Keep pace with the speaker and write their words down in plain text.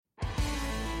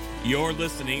You're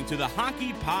listening to the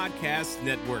Hockey Podcast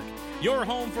Network, your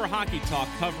home for hockey talk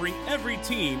covering every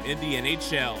team in the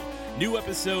NHL. New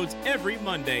episodes every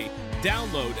Monday.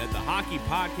 Download at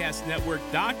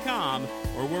thehockeypodcastnetwork.com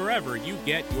or wherever you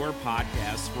get your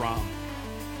podcasts from.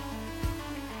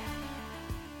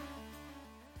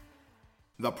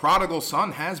 The prodigal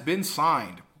son has been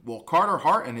signed. Will Carter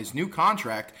Hart and his new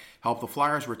contract help the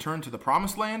Flyers return to the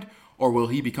promised land, or will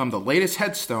he become the latest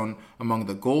headstone among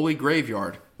the goalie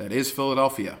graveyard that is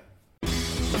Philadelphia? Carry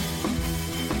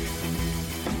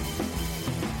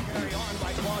on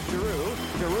by Claude Giroux.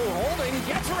 Giroux holding,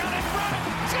 gets around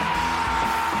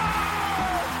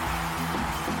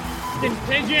in front.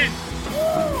 Pigeon.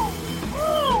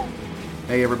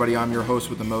 Hey everybody, I'm your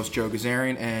host with the most, Joe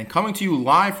Gazarian, and coming to you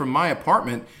live from my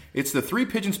apartment, it's the Three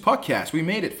Pigeons Podcast. We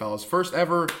made it, fellas. First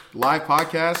ever live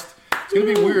podcast. It's going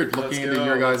to be weird looking into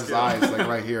your guys' eyes, like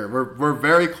right here. We're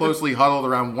very closely huddled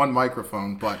around one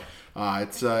microphone, but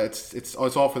it's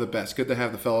all for the best. Good to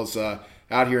have the fellas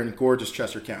out here in gorgeous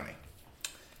Chester County.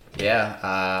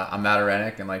 Yeah, I'm Matt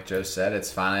Arenik, and like Joe said,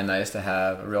 it's finally nice to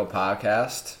have a real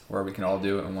podcast where we can all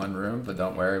do it in one room. But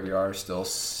don't worry, we are still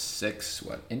 6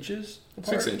 inches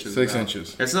apart? 6 inches. 6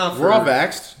 inches. It's not. We're all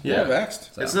vaxxed. Yeah, we're all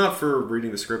vaxxed. It's not for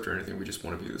reading the script or anything. We just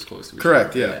want to be this close to each Correct.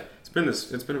 other. Yeah.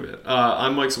 It's been a bit.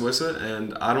 I'm Mike Sawissa,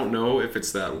 and I don't know if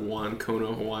it's that one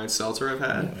Kono Hawaiian Seltzer I've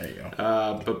had. There you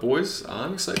go. But boys,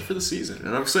 I'm excited for the season,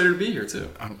 and I'm excited to be here too.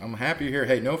 I'm happy you're here.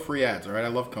 Hey, no free ads, all right? I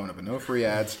love Kona, but no free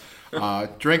ads.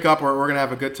 Drink up. We're going to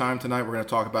have a good time tonight. We're going to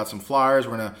talk about some Flyers.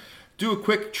 We're going to do a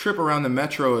quick trip around the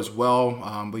Metro as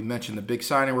well. We mentioned the big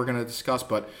signing we're going to discuss,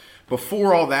 but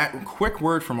before all that, a quick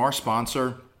word from our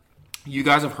sponsor. You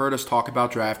guys have heard us talk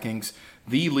about DraftKings,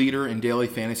 the leader in daily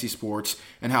fantasy sports,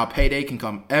 and how payday can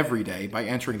come every day by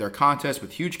entering their contest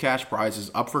with huge cash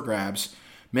prizes up for grabs.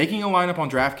 Making a lineup on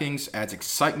DraftKings adds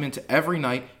excitement to every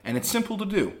night, and it's simple to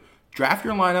do. Draft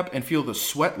your lineup and feel the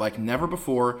sweat like never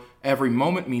before. Every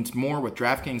moment means more with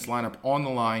DraftKings lineup on the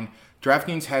line.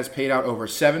 DraftKings has paid out over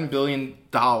 $7 billion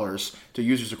to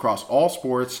users across all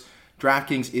sports.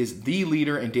 DraftKings is the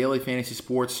leader in daily fantasy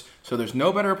sports, so there's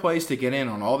no better place to get in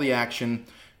on all the action.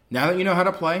 Now that you know how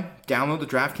to play, download the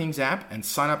DraftKings app and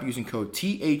sign up using code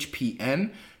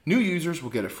THPN. New users will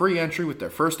get a free entry with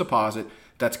their first deposit.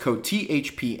 That's code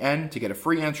THPN to get a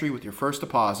free entry with your first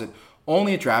deposit.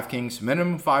 Only at DraftKings.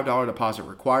 Minimum $5 deposit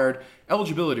required.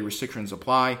 Eligibility restrictions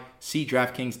apply. See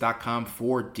DraftKings.com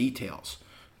for details.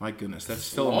 My goodness, that's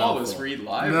still a mouthful. Let's read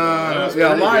live. Live.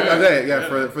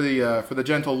 For the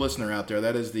gentle listener out there,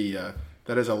 that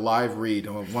is a live read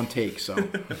on one take. So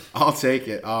I'll take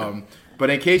it.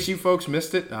 But in case you folks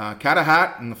missed it,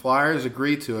 Catahat and the Flyers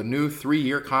agreed to a new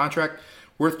 3-year contract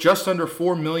worth just under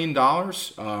 $4 million.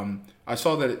 I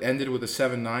saw that it ended with a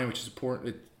 7-9, which is important.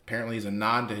 It apparently is a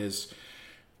nod to his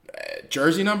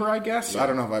jersey number, I guess. Yeah. I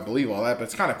don't know if I believe all that, but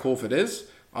it's kind of cool if it is.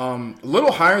 A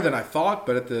little higher than I thought,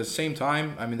 but at the same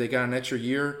time, I mean, they got an extra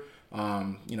year.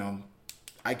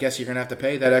 I guess you're going to have to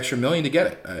pay that extra $1 million to get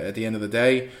it. At the end of the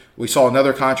day, we saw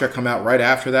another contract come out right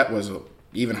after that was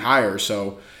even higher.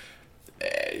 So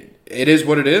it is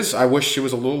what it is. I wish it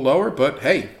was a little lower, but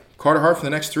hey, Carter Hart for the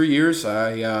next 3 years.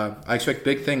 I expect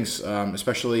big things,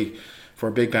 especially for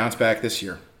a big bounce back this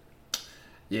year.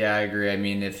 Yeah, I agree. I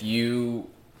mean, if you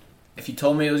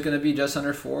told me it was going to be just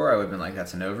under 4, I would have been like,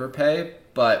 that's an overpay.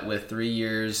 But with 3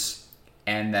 years,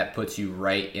 and that puts you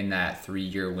right in that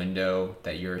 3-year window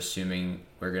that you're assuming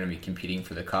we're going to be competing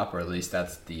for the cup, or at least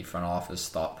that's the front office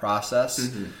thought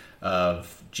process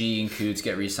of G and Coots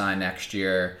get re-signed next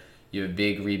year. You have a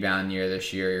big rebound year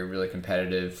this year. You're really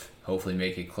competitive. Hopefully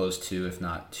make it close to, if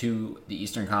not to, the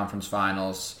Eastern Conference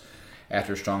Finals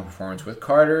after a strong performance with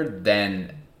Carter.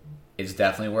 Then it's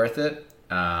definitely worth it.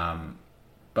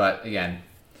 But again,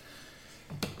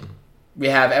 we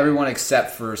have everyone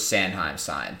except for Sanheim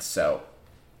signed. So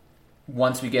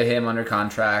once we get him under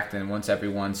contract and once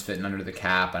everyone's fitting under the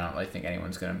cap, I don't really think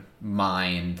anyone's going to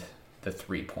mind the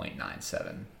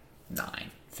 3.979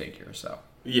 figure. So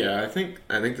yeah, I think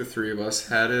the three of us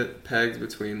had it pegged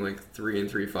between like 3 and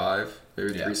 3.5,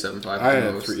 maybe 3.75. I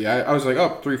had 3. Yeah, I was like,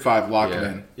 3.5, lock it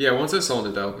in. Yeah, once I saw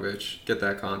Nedeljkovic get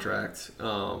that contract,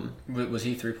 was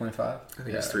he 3.5? I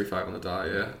think it's 3.5 on the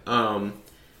dot. Yeah.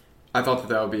 I thought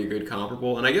that would be a good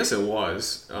comparable, and I guess it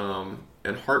was.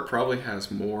 And Hart probably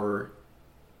has more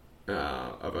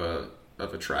of a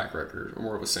track record, or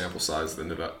more of a sample size than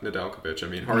Nedeljkovic. I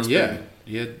mean, Hart's he had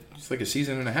it's like a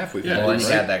season and a half with him. Well, and he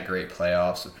had that great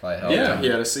playoffs. It probably helped him. He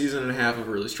had a season and a half of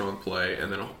really strong play, and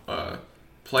then a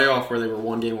playoff where they were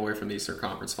one game away from the Eastern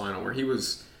Conference Final, where he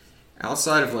was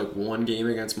outside of like one game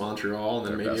against Montreal, and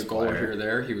then maybe a goal here or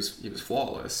there. He was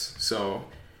flawless. So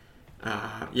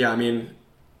Yeah, I mean,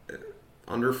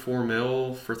 under $4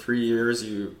 million for 3 years,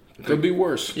 Could be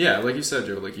worse. Yeah, like you said,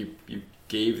 Joe, like you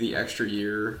gave the extra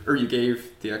year, or you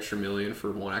gave the extra $1 million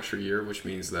for 1 extra year, which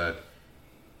means that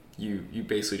you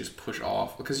basically just push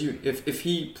off, because if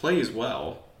he plays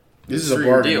well, this is a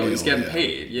bargain deal. deal. He's getting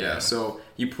paid. Yeah, so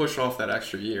you push off that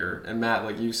extra year, and Matt,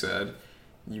 like you said,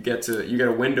 you get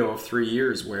a window of 3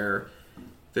 years where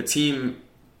the team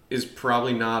is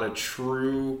probably not a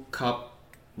true cup.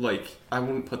 Like, I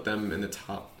wouldn't put them in the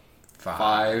top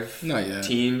five Not yet.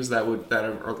 teams that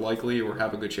are likely or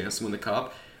have a good chance to win the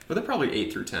cup, but they're probably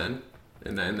 8 through 10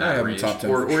 in that range, top 10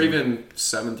 or sure. even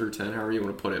 7 through 10, however you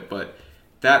want to put it. But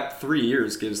that 3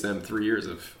 years gives them 3 years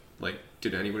of, like,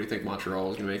 did anybody think Montreal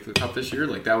was going to make the cup this year?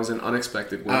 Like, that was an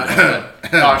unexpected win.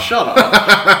 Oh, shut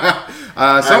up!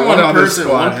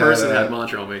 One person had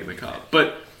Montreal making the cup,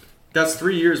 but that's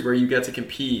 3 years where you get to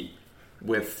compete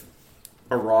with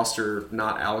a roster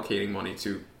not allocating money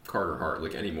to Carter Hart,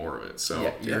 like, any more of it.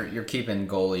 So you're keeping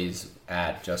goalies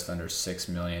at just under $6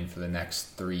 million for the next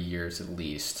 3 years at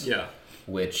least. Yeah,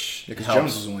 which because helps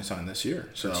Jones is only signed this year,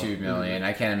 so $2 million.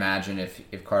 I can't imagine if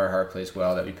Carter Hart plays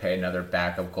well that we pay another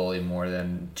backup goalie more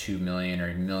than $2 million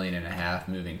or $1.5 million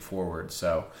moving forward.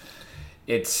 So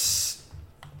I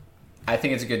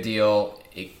think it's a good deal.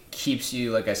 It keeps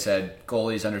you, like I said,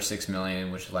 goalies under $6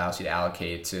 million, which allows you to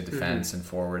allocate to defense and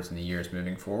forwards in the years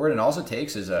moving forward. And also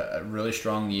takes is a really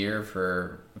strong year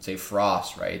for, let's say,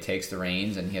 Frost, right? He takes the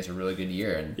reins and he has a really good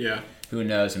year. And who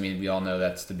knows? I mean, we all know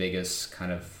that's the biggest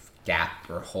kind of gap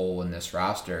or hole in this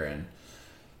roster. And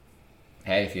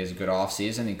hey, if he has a good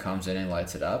offseason, he comes in and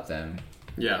lights it up, then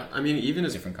I mean, even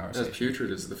as different as conversation.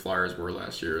 putrid as the Flyers were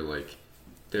last year, like,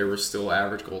 they were still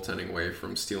average goaltending away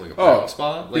from stealing a playoff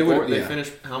spot. Like, they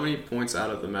finished how many points out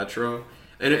of the Metro?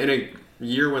 And in a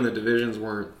year when the divisions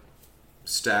weren't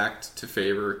stacked to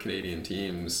favor Canadian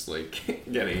teams, like,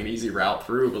 getting an easy route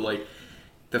through, but, like,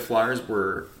 the Flyers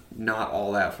were not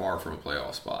all that far from a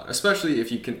playoff spot, especially if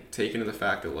you can take into the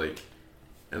fact that, like,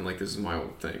 and, like, this is my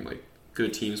old thing, like,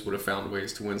 good teams would have found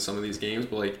ways to win some of these games,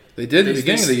 but, like, they did at the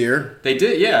beginning of the year. They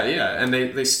did, yeah, and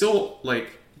they still,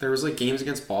 like, there was, like, games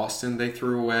against Boston they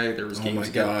threw away. There was games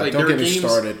my God. Like, Don't get me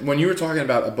started. When you were talking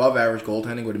about above average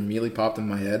goaltending, what immediately popped in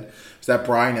my head was that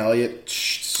Brian Elliott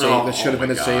save that should have been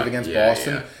a save against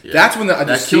Boston. Yeah. That's when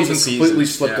the season completely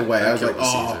slipped Yeah, away. I was like,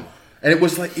 season. And it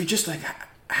was like, you're just like,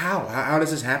 how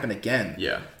does this happen again?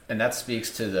 Yeah. And that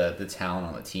speaks to the talent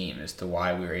on the team as to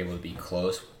why we were able to be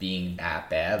close being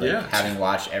that bad. Like, having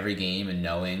watched every game and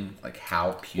knowing, like,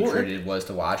 how putrid it was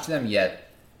to watch them, yet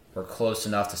we're close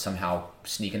enough to somehow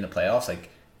sneak in the playoffs. Like,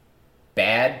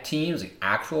 bad teams, like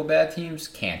actual bad teams,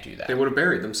 can't do that. They would have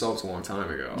buried themselves a long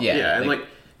time ago. Yeah, and like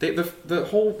the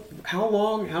whole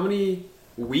how many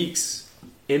weeks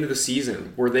into the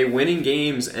season were they winning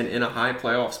games and in a high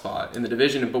playoff spot in the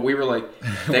division? But we were like,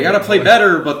 they got to play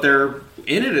better, but they're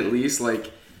in it at least.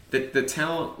 Like, the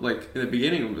talent, like, in the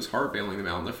beginning, it was Hart bailing them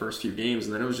out in the first few games,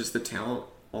 and then it was just the talent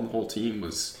on the whole team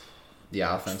was. The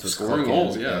offense was scoring clicking.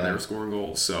 goals. Yeah, they were scoring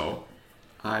goals. So,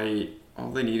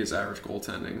 all they need is average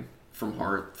goaltending from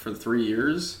Hart for 3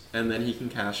 years, and then he can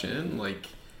cash in. Like,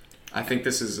 I think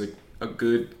this is a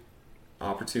good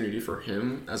opportunity for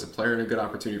him as a player and a good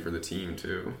opportunity for the team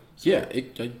too. So. Yeah,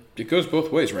 it goes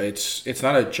both ways, right? It's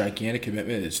not a gigantic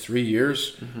commitment. It's 3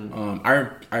 years.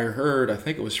 I heard, I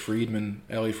think it was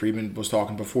Ellie Friedman was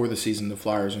talking before the season. The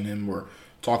Flyers and him were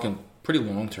talking pretty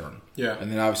long term. Yeah.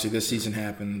 And then obviously this season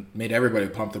happened, made everybody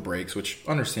pump the brakes, which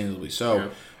understandably so. Yeah.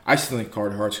 I still think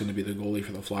Carter Hart's going to be the goalie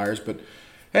for the Flyers, but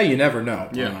hey, you never know.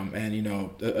 Yeah. And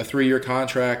a 3-year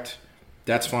contract,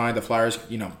 that's fine. The Flyers,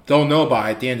 they'll know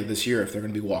by at the end of this year if they're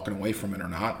going to be walking away from it or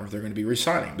not, or if they're going to be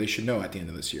re-signing. They should know at the end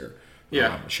of this year.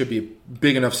 Yeah. It should be a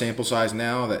big enough sample size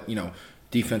now that,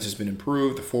 defense has been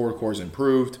improved, the forward core is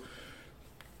improved.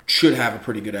 Should have a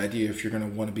pretty good idea if you're going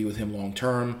to want to be with him long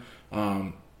term.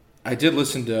 I did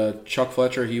listen to Chuck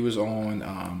Fletcher. He was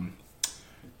on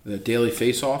the Daily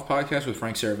Face-Off podcast with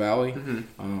Frank Saravalli.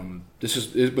 Mm-hmm.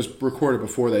 It was recorded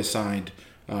before they signed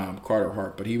Carter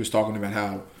Hart, but he was talking about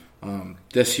how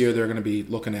this year they're going to be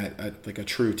looking at like a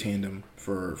true tandem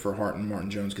for Hart and Martin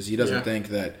Jones, because he doesn't think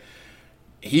that.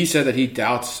 He said that he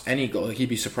doubts any goal. Like, he'd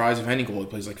be surprised if any goalie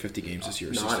plays like 50 games this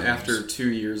year. Not after 2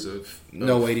 years of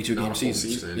no 82-game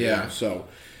seasons. Yeah, so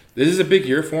this is a big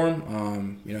year for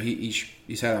him.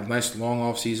 He's had a nice long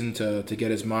off season to get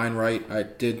his mind right. I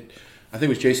think it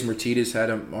was Jason Martinez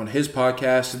had him on his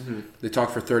podcast. Mm-hmm. They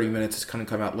talked for 30 minutes. It's going to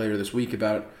come out later this week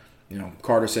about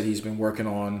Carter said he's been working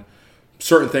on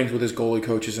certain things with his goalie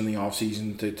coaches in the off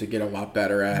season to get a lot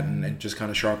better at and just kind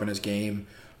of sharpen his game.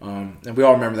 And we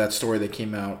all remember that story that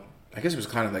came out I guess it was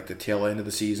kind of like the tail end of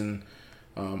the season.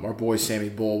 Our boy Sammy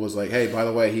Bull was like, hey, by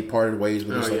the way, he parted ways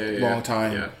with his long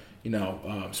time,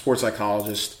 sports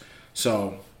psychologist.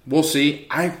 So we'll see.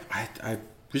 I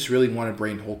just really wanted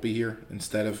Braden Holtby here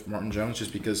instead of Martin Jones,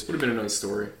 just because would have been a nice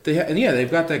story.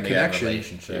 They've got that connection.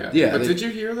 Relationship. Yeah. But did you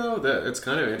hear though that it's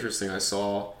kind of interesting? I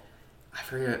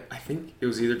forget. I think it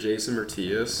was either Jason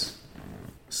Murtias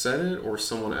said it or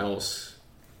someone else,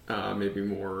 maybe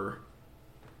more.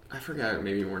 I forgot,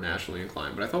 maybe more nationally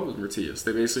inclined, but I thought it was Murtias.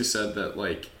 They basically said that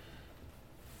like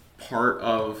part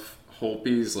of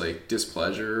Holtby's like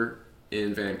displeasure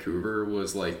in Vancouver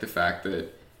was like the fact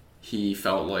that he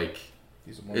felt like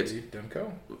he's a more deep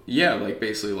Demko. Yeah, like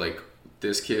basically like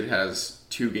this kid has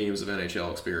 2 games of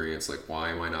NHL experience. Like,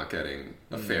 why am I not getting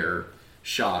a fair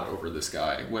shot over this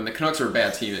guy when the Canucks are a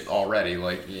bad team already?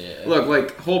 Like, look,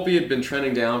 like Holtby had been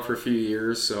trending down for a few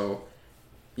years, so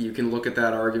you can look at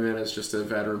that argument as just a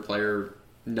veteran player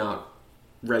not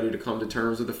ready to come to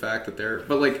terms with the fact that they're.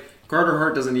 But like Carter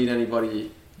Hart doesn't need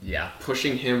anybody. Yeah.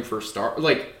 Pushing him for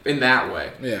like in that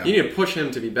way. Yeah. You need to push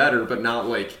him to be better, but not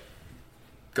like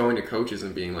going to coaches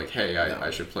and being like, hey, I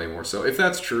should play more. So if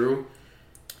that's true.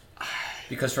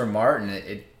 Because for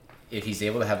Martin, if he's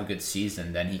able to have a good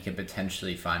season, then he can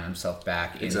potentially find himself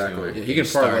back into he can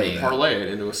parlay it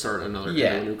into another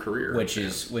new career. Which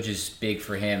is big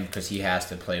for him because he has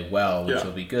to play well, which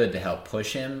will be good to help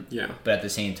push him. Yeah. But at the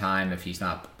same time, if he's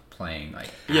not playing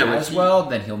well,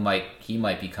 then he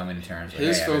might be coming to terms with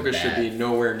his focus should be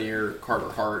nowhere near Carter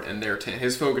Hart and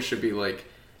his focus should be like,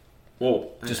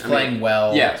 playing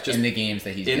well in the games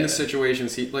that he's in the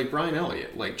situations like Brian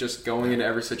Elliott, like just going into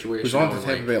every situation. Who's on the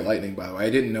Tampa Bay Lightning, by the way? I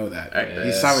didn't know that.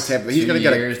 He's signed with Tampa. He's going to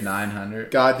get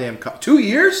 900. Goddamn 2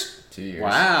 years. 2 years.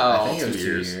 Wow, I think it was 2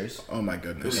 years. Oh my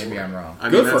goodness. Maybe I'm wrong.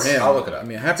 Good for him. I'll look it up. I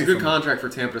mean, happy. It's a good contract for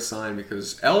Tampa to sign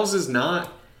because Els is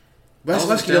not.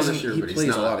 Vasilevsky doesn't. He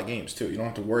plays a lot of games too. You don't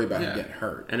have to worry about him getting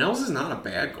hurt. And Els is not a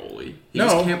bad goalie. He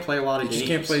just can't play a lot of games. He just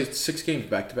can't play 6 games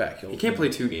back to back. He can't play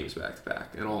 2 games back to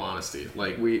back. In all honesty,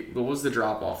 like what was the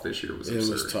drop off this year? It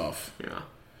was tough. Yeah,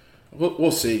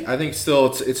 we'll see. I think still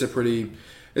it's a pretty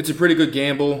good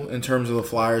gamble in terms of the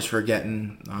Flyers for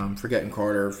getting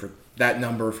Carter for that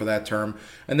number for that term,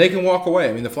 and they can walk away.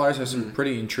 I mean, the Flyers have some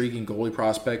pretty intriguing goalie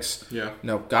prospects. Yeah.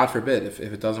 God forbid if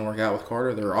it doesn't work out with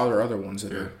Carter, there are other ones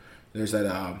that are. There's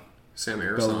that Sam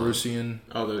Arison. Belarusian.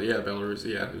 Oh, Belarus.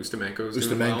 Yeah, Ustamenko's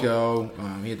doing well.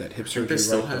 Ustamenko. He had that hip I surgery. think they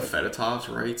still have Fedotov's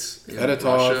rights in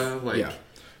Fedotov. Russia. Yeah.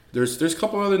 There's a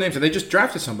couple other names, and they just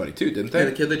drafted somebody too, didn't they? Yeah,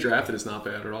 the kid they drafted is not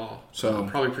bad at all. So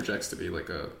probably projects to be like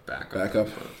a backup.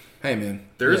 But hey, man.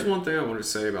 There is one thing I wanted to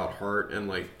say about Hart, and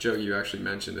like Joe, you actually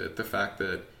mentioned it. The fact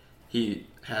that he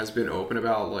has been open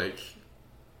about like,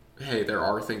 hey, there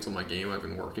are things on my game I've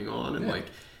been working on, and like.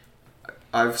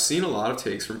 I've seen a lot of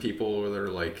takes from people where they're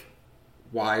like,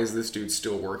 why is this dude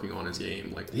still working on his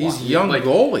game? Like he's young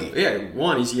goalie. Yeah,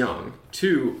 1, he's young.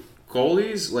 2,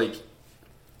 goalies, like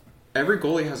every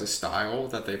goalie has a style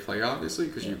that they play, obviously,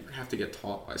 because you have to get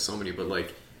taught by somebody. But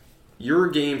like, your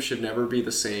game should never be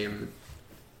the same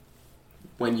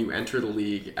when you enter the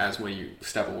league as when you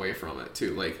step away from it,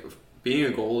 too. Like being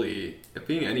a goalie,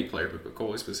 being any player, but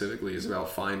goalie specifically, is about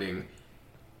finding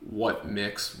what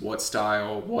mix, what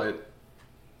style, what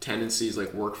tendencies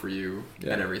like work for you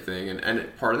and everything,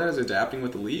 and part of that is adapting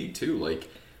with the league too. Like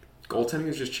goaltending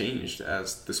has just changed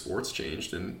as the sport's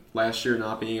changed, and last year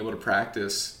not being able to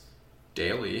practice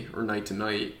daily or night to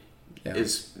night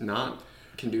is not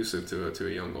conducive to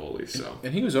a young goalie. So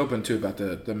and he was open too about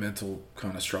the mental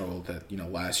kind of struggle that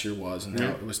last year was, and how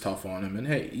it was tough on him. And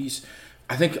hey,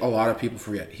 I think a lot of people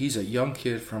forget he's a young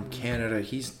kid from Canada.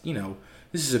 He's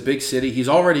this is a big city. He's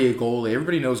already a goalie.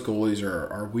 Everybody knows goalies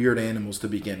are weird animals to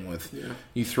begin with. Yeah.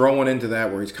 You throw one into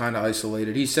that where he's kind of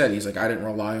isolated. He's like, I didn't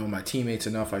rely on my teammates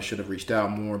enough. I should have reached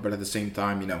out more. But at the same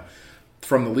time,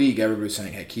 from the league, everybody's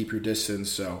saying, hey, keep your distance.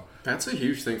 So that's a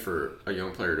huge thing for a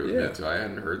young player to admit to. I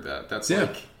hadn't heard that. That's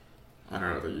like, I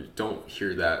don't know, you don't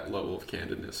hear that level of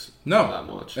candidness that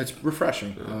much. It's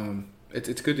refreshing. Yeah.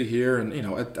 It's good to hear, and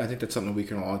I think that's something we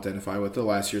can all identify with. The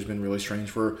last year's been really strange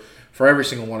for every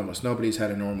single one of us. Nobody's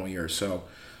had a normal year, so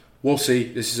we'll see.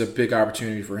 This is a big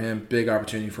opportunity for him, big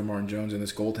opportunity for Martin Jones and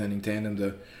this goaltending tandem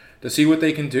to see what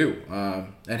they can do.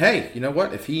 And hey, you know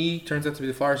what? If he turns out to be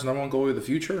the Flyers' number 1 goalie of the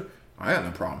future, I got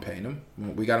no problem paying him.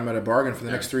 We got him at a bargain for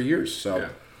the next 3 years, so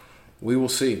we will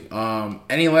see.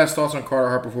 Any last thoughts on Carter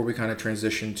Hart before we kind of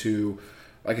transition to?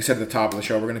 Like I said at the top of the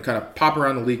show, we're going to kind of pop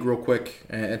around the league real quick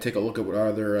and take a look at what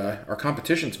our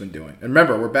competition's been doing. And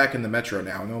remember, we're back in the Metro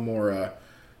now. No more,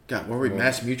 what were we,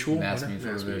 Mass Mutual? Mass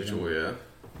Mutual, yeah.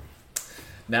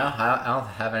 No, I don't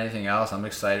have anything else. I'm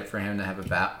excited for him to have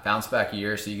a bounce back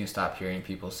year, so you can stop hearing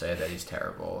people say that he's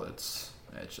terrible. It's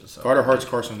just so Barter, Hart's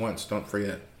Carson Wentz. Don't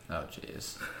forget. Oh,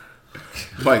 jeez.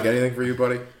 Mike, anything for you,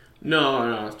 buddy?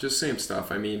 No, just same stuff.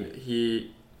 I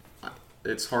mean,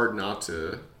 it's hard not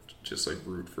to just like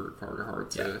root for Carter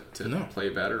Hart to play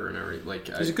better and everything. Like,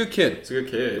 he's a good kid. He's a good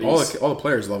kid. All the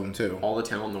players love him too. All the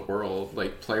talent in the world,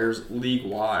 like players league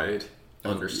wide,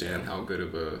 understand how good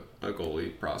of a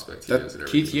goalie prospect he is.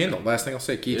 Keith Yandel. Last thing I'll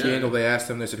say, Keith Yandel. They asked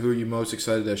him. They said, "Who are you most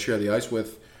excited to share the ice with?"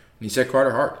 And he said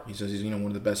Carter Hart. He says he's one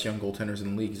of the best young goaltenders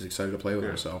in the league. He's excited to play with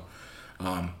him. So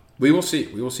we will see.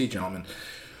 We will see, gentlemen.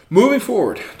 Moving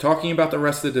forward, talking about the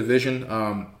rest of the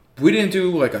division. We didn't do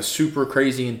like a super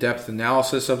crazy in-depth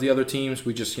analysis of the other teams.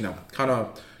 We just, kind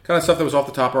of stuff that was off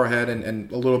the top of our head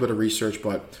and a little bit of research.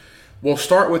 But we'll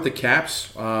start with the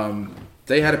Caps.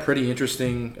 They had a pretty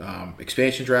interesting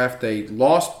expansion draft. They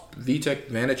lost Vitek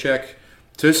Vanacek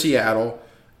to Seattle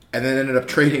and then ended up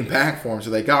trading back for him. So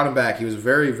they got him back. He was a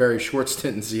very, very short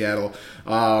stint in Seattle.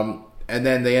 And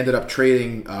then they ended up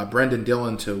trading Brendan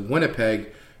Dillon to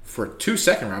Winnipeg for 2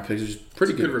 second-round picks, which is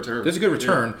pretty good. Return. That's a good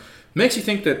return. Yeah. Makes you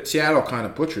think that Seattle kind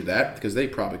of butchered that because they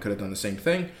probably could have done the same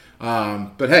thing.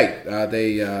 But hey,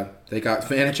 they got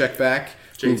Vanacek back.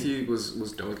 JT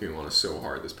was dunking on us so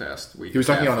hard this past week. He was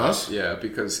dunking on us? Yeah,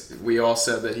 because we all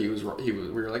said that he was. We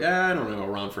were like, I don't know.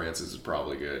 Ron Francis is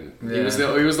probably good. Yeah. He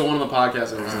was the one on the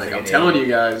podcast that was like, I'm telling you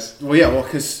guys. Well,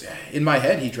 because in my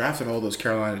head he drafted all those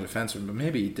Carolina defensemen, but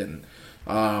maybe he didn't.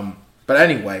 But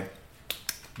anyway,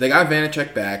 they got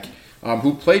Vanacek back.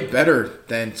 Who played better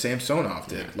than Samsonov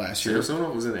did last year.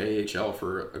 Samsonov was in the AHL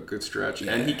for a good stretch,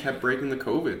 and he kept breaking the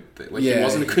COVID thing. He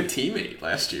wasn't a good teammate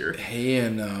last year. He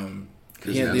and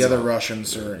the other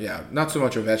Russians, not so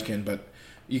much Ovechkin, but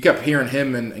you kept hearing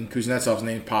him and Kuznetsov's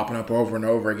name popping up over and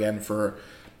over again for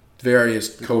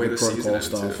various COVID protocol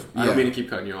stuff. I don't mean to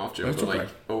keep cutting you off, Joe, That's but okay.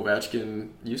 Ovechkin,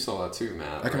 you saw that too,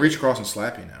 Matt. I can reach across and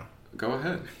slap you now. Go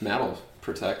ahead. Matt'll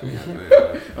protect me. I don't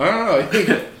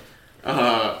know.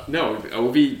 No,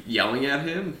 Ovi yelling at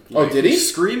him. Did he?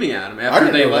 Screaming at him after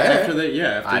he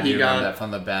got that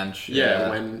from the bench. Yeah,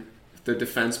 when the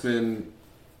defenseman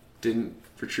didn't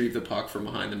retrieve the puck from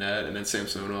behind the net, and then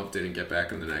Samsonov didn't get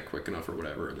back in the net quick enough or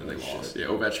whatever, and then they lost. Yeah,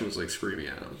 Ovechkin was like screaming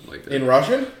at him like that. In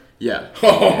Russian? Yeah.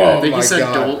 Oh, I think he said,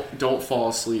 God. Don't fall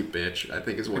asleep, bitch. I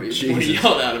think is what he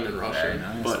yelled at him in Russian.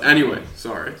 Nice. But anyway,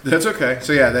 sorry. That's okay.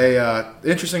 So yeah, they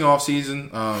interesting offseason.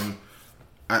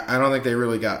 I don't think they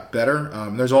really got better.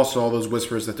 There's also all those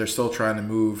whispers that they're still trying to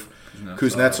move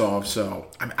Kuznetsov. So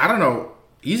I don't know.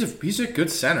 He's a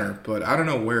good center, but I don't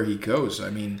know where he goes. I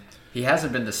mean, he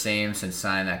hasn't been the same since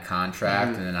signing that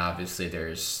contract, and then obviously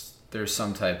there's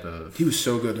some type of. He was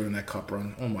so good during that Cup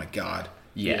run. Oh my God.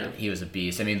 Yeah, he was a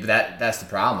beast. I mean, that's the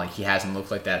problem. Like, he hasn't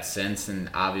looked like that since, and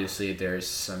obviously there's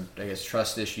some, I guess,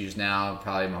 trust issues now,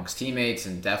 probably amongst teammates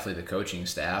and definitely the coaching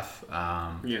staff.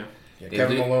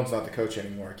 Kevin Malone's not the coach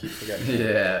anymore. I keep forgetting.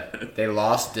 Yeah, they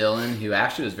lost Dillon, who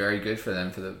actually was very good for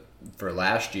them for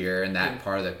last year and that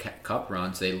part of the Cup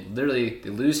run. So they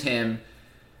lose him.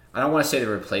 I don't want to say they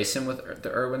replace him with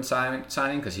the Irwin signing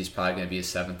because he's probably going to be a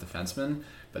seventh defenseman,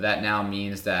 but that now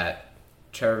means that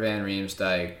Trevor Van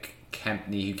Riemsdyk,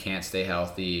 Kempney, who can't stay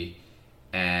healthy,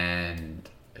 and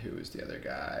who was the other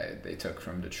guy they took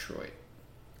from Detroit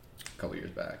a couple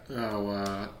years back?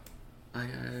 I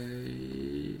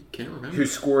can't remember. Who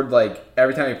scored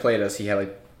every time he played us? He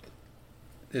had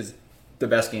the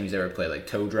best game he's ever played,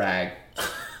 toe drag,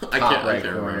 I can't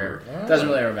corner. Doesn't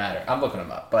really ever matter. I'm looking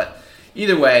him up, but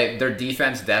either way, their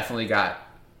defense definitely got.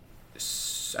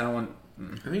 I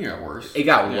think it got worse. It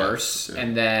got worse,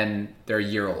 and then they're a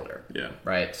year older. Yeah.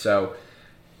 Right. So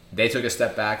they took a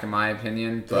step back, in my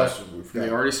opinion. But they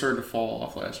already started to fall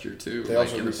off last year too. They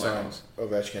also in the signed playoffs.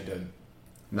 Ovechkin did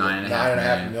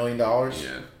 $9.5 million.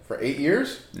 Yeah. For 8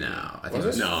 years. No, I think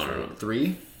was it? No.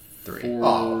 3.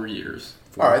 4 years.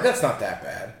 All right, that's not that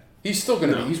bad. He's still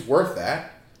going to be. He's worth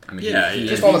that. I mean,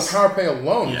 just on the power play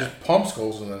alone, he just pumps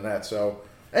goals in the net. So,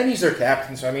 and he's their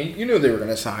captain. So I mean, you knew they were going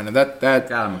to sign him. That got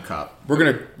him a cup. We're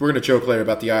gonna joke later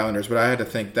about the Islanders, but I had to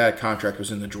think that contract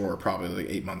was in the drawer probably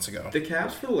 8 months ago. The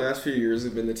Caps for the last few years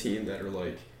have been the team that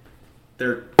are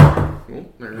they're. Oh,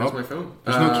 there's my phone.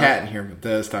 There's no cat in here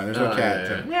this time. There's no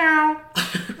cat. Meow.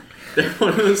 They're one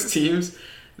of those teams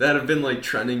that have been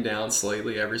trending down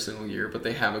slightly every single year, but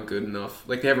they have a good enough.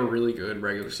 They have a really good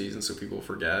regular season, so people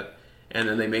forget, and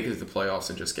then they make it to the playoffs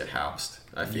and just get housed.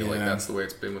 I feel like that's the way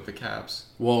it's been with the Caps.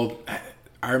 Well,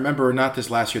 I remember not this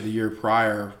last year, the year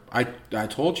prior. I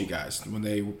told you guys when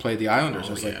they played the Islanders,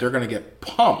 I was like, they're going to get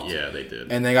pumped. Yeah, they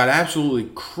did, and they got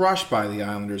absolutely crushed by the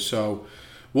Islanders. So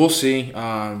we'll see.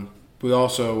 we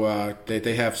also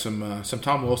they have some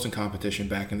Tom Wilson competition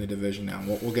back in the division now.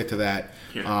 We'll get to that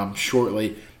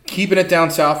shortly. Keeping it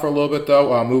down south for a little bit,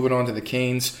 though, moving on to the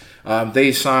Canes.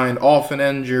 They signed often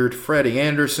injured Freddie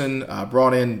Anderson,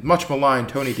 brought in much maligned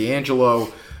Tony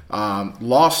DeAngelo,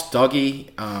 lost Dougie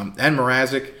and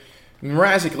Mrazek.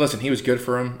 Mrazek, listen, he was good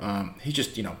for him. He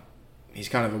just, he's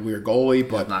kind of a weird goalie,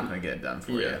 but He's not going to get it done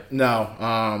for you.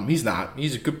 No, he's not.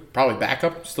 He's a good, probably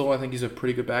backup. Still, I think he's a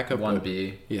pretty good backup.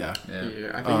 1B. Yeah.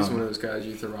 I think he's one of those guys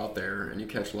you throw out there and you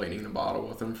catch lightning in a bottle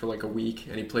with him for like a week,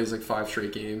 and he plays like 5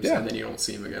 straight games, and then you don't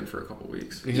see him again for a couple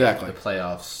weeks. Exactly. The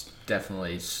playoffs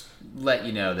definitely let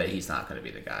you know that he's not going to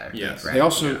be the guy. Yes. They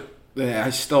also,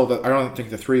 I don't think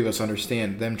the three of us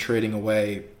understand them trading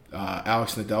away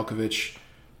Alex Nedeljkovic.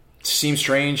 Seems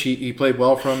strange. He played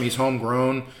well for him. He's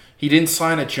homegrown. He didn't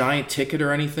sign a giant ticket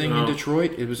or anything in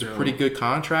Detroit. It was a pretty good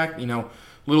contract. A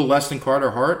little less than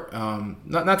Carter Hart.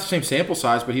 Not the same sample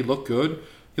size, but he looked good.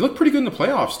 He looked pretty good in the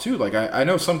playoffs too. Like I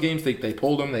know some games they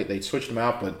pulled him, they switched him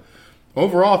out, but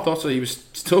overall I thought so. He was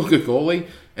still a good goalie.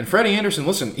 And Freddie Anderson,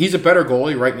 listen, he's a better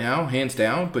goalie right now, hands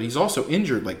down, but he's also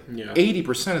injured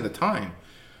 80% of the time.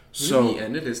 So he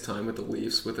ended his time with the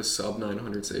Leafs with a sub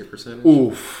 900 save percentage.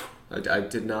 Oof. I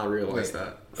did not realize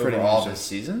that. Over all of his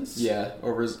seasons? Yeah,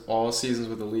 over all seasons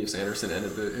with the Leafs, Anderson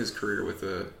ended his career with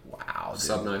a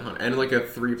sub 900 and like a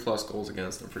 3+ goals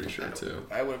against. I'm pretty sure too.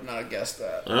 I would have not guessed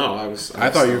that. Oh, I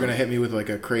thought you were gonna hit me with like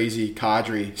a crazy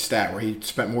Kadri stat where he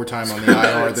spent more time on the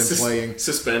IR than playing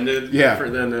suspended.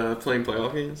 Than playing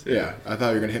playoff games. Yeah, I thought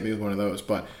you were gonna hit me with one of those,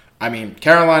 but. I mean,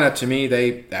 Carolina, to me,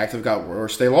 they actively got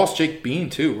worse. They lost Jake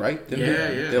Bean, too, right?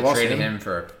 They lost traded him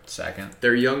for a second.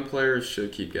 Their young players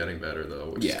should keep getting better, though,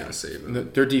 which is going to save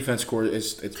them. Their defense core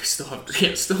is... They still have a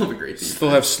great defense. Still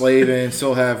have Slavin,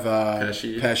 still have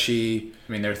Pesci.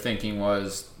 I mean, their thinking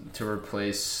was to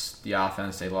replace the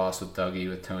offense they lost with Dougie,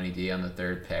 with Tony D on the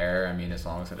third pair. I mean, as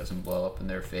long as it doesn't blow up in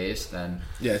their face, then...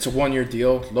 Yeah, it's a one-year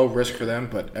deal, low risk for them,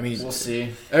 but, I mean... We'll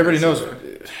see. Everybody knows...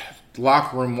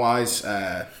 Locker room wise,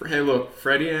 hey, look,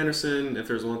 Freddie Anderson. If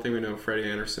there's one thing we know, Freddie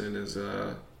Anderson is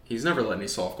he's never let any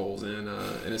soft goals in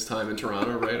his time in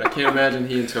Toronto, right? I can't imagine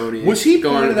he and Tony. Was he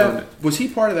part of that? Was he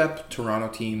part of that Toronto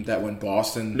team that when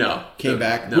Boston came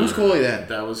back? Who's goalie then?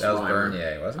 That was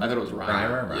Bernier, wasn't it? I thought it was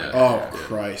Reimer. Yeah. Oh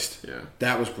Christ! Yeah,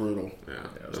 that was brutal. Yeah,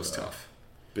 that was tough.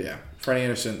 But yeah, Freddie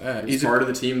Anderson. He's part of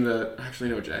the team that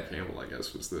actually Jack Campbell, I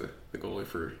guess, was the goalie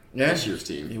for this year's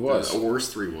team. He was a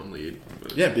worse 3-1 lead.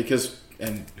 But. Yeah, because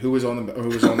who was on the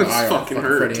IR? Fucking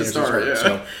hurt Freddie to Anderson's start. hurt, Yeah.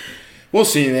 So we'll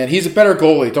see, man. He's a better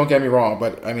goalie. Don't get me wrong,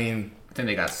 but I mean, I think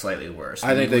they got slightly worse.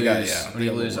 When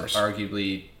you lose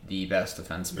arguably the best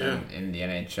defenseman in the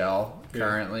NHL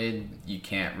currently, you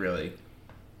can't really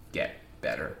get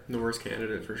better. The worst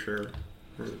candidate for sure.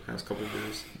 For the past couple of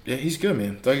years. Yeah, he's good,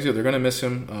 man. Doug's good. They're going to miss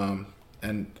him.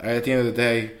 And at the end of the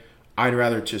day, I'd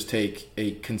rather just take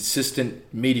a consistent,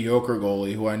 mediocre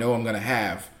goalie who I know I'm going to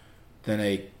have than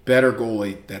a better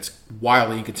goalie that's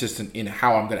wildly inconsistent in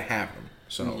how I'm going to have him.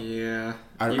 So yeah,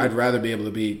 I'd rather be able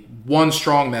to be one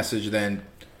strong message than...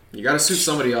 You got to suit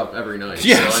somebody up every night.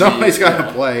 Yeah, so somebody's got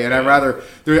to play. And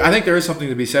I think there is something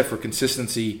to be said for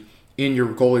consistency in your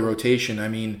goalie rotation. I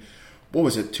mean... What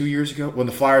was it, 2 years ago? When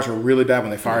the Flyers were really bad,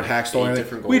 when they fired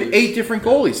Hackstall. We had 8 different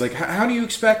goalies. Like, how do you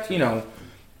expect,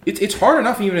 it's hard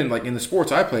enough even in the sports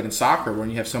I played, in soccer, when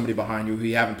you have somebody behind you who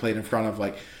you haven't played in front of.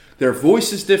 Like, their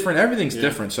voice is different. Everything's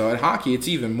different. So at hockey, it's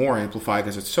even more amplified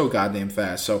because it's so goddamn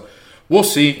fast. So we'll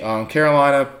see.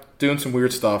 Carolina doing some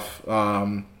weird stuff.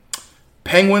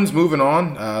 Penguins moving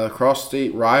on.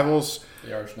 Cross-state rivals.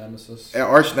 The arch nemesis.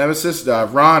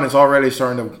 Ron is already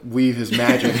starting to weave his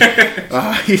magic.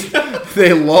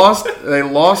 They lost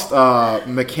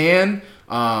McCann.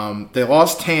 They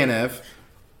lost Tanev,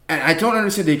 and I don't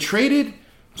understand. They traded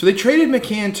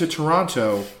McCann to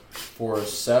Toronto for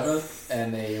 7th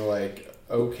and a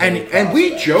okay. And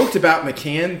we joked about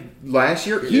McCann last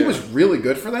year. He was really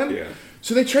good for them. Yeah.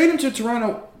 So they trade him to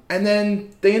Toronto, and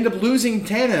then they end up losing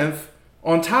Tanev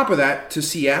on top of that to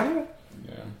Seattle.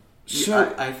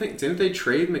 So I think, didn't they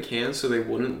trade McCann so they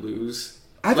wouldn't lose?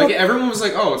 Everyone was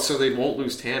like, oh, so they won't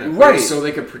lose Tanev, right? So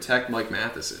they could protect Mike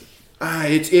Matheson.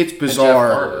 It's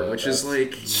bizarre. And Jeff Carter, which is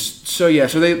like... So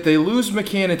they lose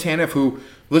McCann and Tanev, who,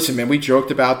 listen, man, we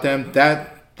joked about them.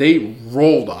 That they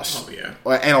rolled us. Oh, yeah.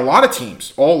 And a lot of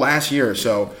teams all last year.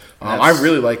 So I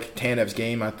really like Tanev's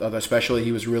game. I thought especially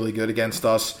he was really good against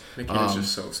us. McCann's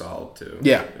just so solid, too.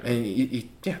 Yeah, and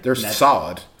they're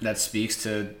solid. That speaks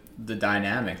to the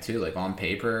dynamic too, on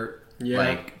paper.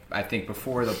 I think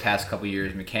before the past couple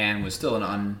years, McCann was still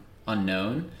an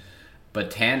unknown,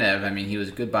 but Tanev, I mean, he was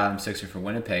a good bottom sixer for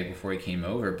Winnipeg before he came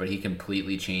over, but he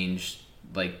completely changed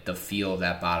like the feel of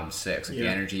that bottom six. Like the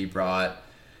Yeah. energy he brought,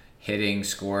 hitting,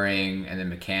 scoring, and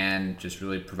then McCann just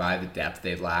really provided the depth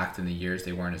they lacked in the years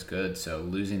they weren't as good. So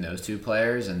losing those two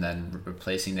players and then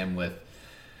replacing them with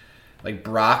like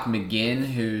Brock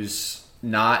McGinn, who's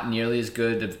not nearly as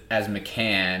good as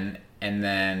McCann, and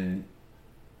then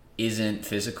isn't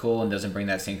physical and doesn't bring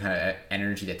that same kind of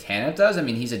energy that Tanev does. I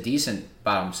mean, he's a decent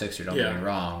bottom sixer, don't get me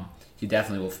wrong. He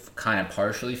definitely will kind of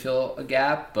partially fill a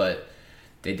gap, but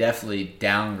they definitely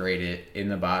downgrade it in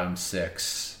the bottom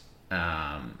six.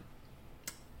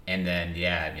 And then,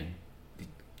 I mean,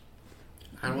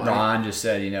 Ron just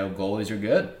said, goalies are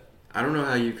good. I don't know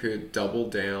how you could double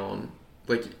down,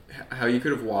 like how you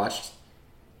could have watched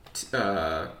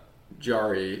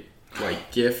Jari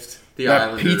like gift the that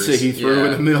Islanders pizza he threw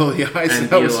in the middle of the ice, and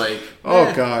that be was like,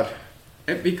 God.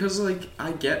 Because like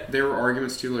I get there were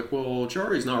arguments too, like, well,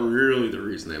 Jari's not really the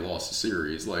reason they lost the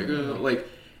series. Like,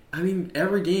 I mean,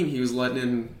 every game he was letting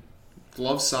in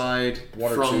glove side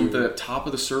from the top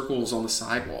of the circles on the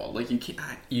sidewall. Like, you can't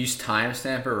use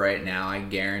timestamper right now. I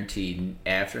guarantee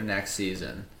after next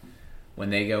season, when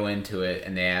they go into it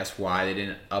and they ask why they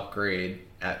didn't upgrade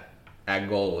at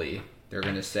goalie, they're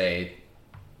going to say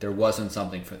there wasn't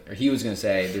something for. Or he was going to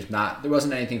say there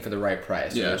wasn't anything for the right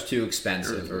price. Or it was too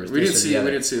expensive. Or we didn't see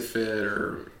a fit.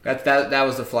 Or that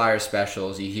was the Flyers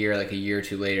specials. You hear like a year or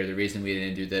two later, the reason we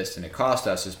didn't do this and it cost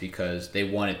us is because they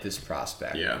wanted this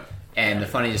prospect. Yeah. And the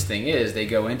funniest thing is, they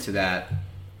go into that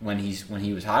when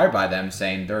he was hired by them,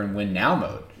 saying they're in win now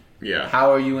mode. Yeah.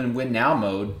 How are you in win now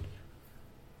mode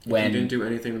when you didn't do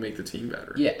anything to make the team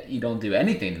better? Yeah, you don't do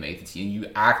anything to make the team.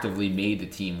 You actively made the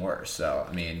team worse. So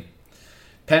I mean,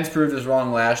 Pence proved us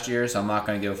wrong last year, so I'm not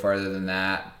going to go farther than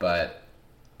that. But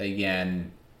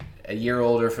again, a year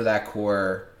older for that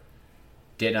core,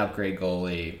 didn't upgrade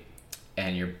goalie,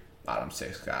 and your bottom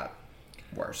six got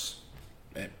worse.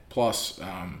 Plus,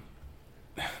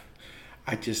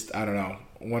 I don't know.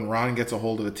 When Ron gets a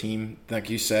hold of the team, like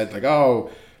you said, like,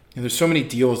 there's so many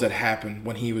deals that happened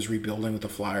when he was rebuilding with the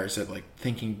Flyers that, like,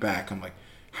 thinking back, I'm like,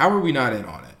 how are we not in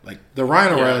on it? Like, the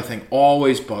Ryan O'Reilly thing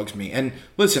always bugs me. And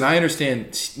listen, I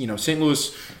understand, St.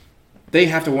 Louis, they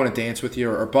have to want to dance with you,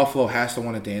 or Buffalo has to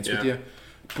want to dance with you.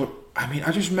 But, I mean,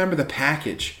 I just remember the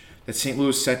package that St.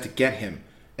 Louis set to get him.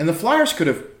 And the Flyers could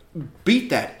have beat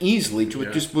that easily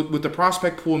with the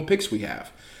prospect pool and picks we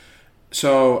have.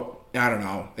 So I don't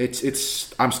know.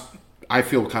 I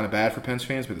feel kind of bad for Pens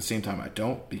fans, but at the same time I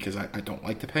don't, because I don't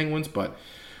like the Penguins. But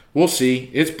we'll see.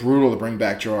 It's brutal to bring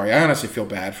back Jari. I honestly feel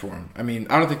bad for him. I mean,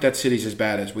 I don't think that city's as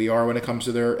bad as we are when it comes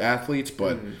to their athletes,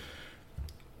 but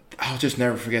I'll just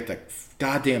never forget that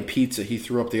goddamn pizza he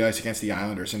threw up the ice against the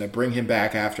Islanders, and to bring him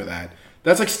back after that.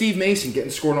 That's like Steve Mason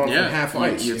getting scored on from half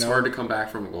ice. It's hard to come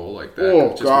back from a goal like that.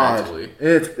 Oh, God. Mentally.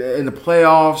 It's in the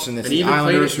playoffs, and it's the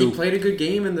Islanders he played a good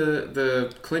game in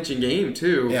the clinching game,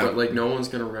 too. Yeah. But, like, no one's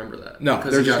going to remember that. No,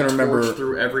 because they're just going to remember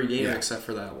through every game except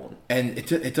for that one. And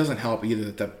it doesn't help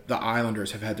either that the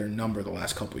Islanders have had their number the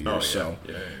last couple of years.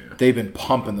 They've been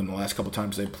pumping them the last couple of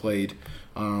times they've played.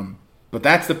 But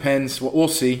that's the Pens. We'll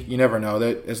see. You never know.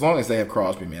 As long as they have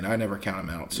Crosby, man, I never count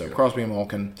them out. So Crosby and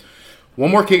Malkin. One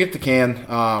more kick at the can.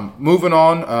 Moving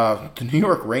on, the New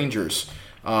York Rangers.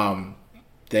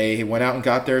 They went out and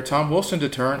got their Tom Wilson to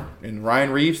turn. And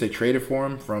Ryan Reeves, they traded for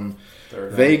him from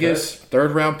Vegas.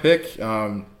 Third-round pick.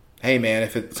 Hey, man,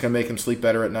 if it's going to make him sleep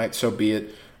better at night, so be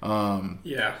it.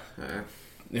 Yeah.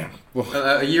 Well,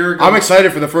 a year ago, I'm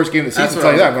excited for the first game of the season. I'll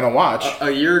tell you that. I'm going to watch.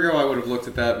 A year ago, I would have looked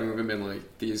at that move and been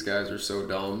like, these guys are so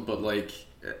dumb. But, like,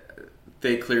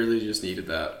 they clearly just needed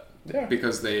that. Yeah.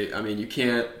 Because you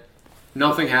can't...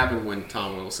 Nothing happened when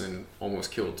Tom Wilson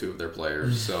almost killed two of their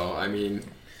players. So, I mean...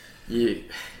 It's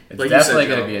definitely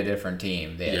going to be a different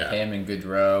team. They had him and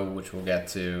Goodrow, which we'll get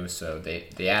to. So they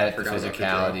added the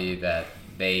physicality that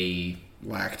they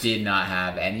did not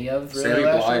have any of. Really, Sammy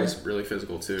Bly is really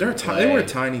physical too. They were a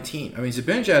tiny team. I mean,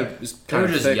 Zibanejad is kind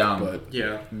of just thick, young. But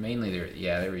mainly they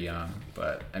were young.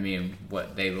 But I mean,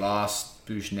 they lost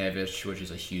Buchnevich, which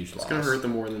is a huge loss. It's going to hurt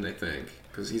them more than they think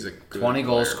because he's a good 20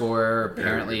 goal scorer.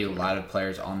 Apparently, a lot of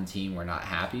players on the team were not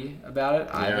happy about it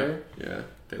either. Yeah.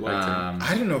 They liked him.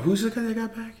 I don't know who's the guy they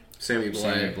got back. Sammy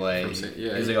Blais.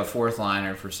 He's like a fourth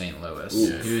liner for St. Louis.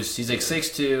 He's like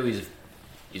 6'2".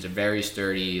 He's a very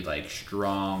sturdy, like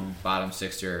strong bottom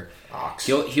sixer.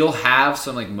 He'll have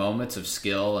some like moments of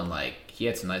skill, and like he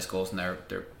had some nice goals in their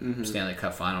Stanley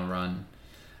Cup final run.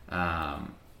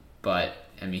 But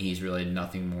I mean, he's really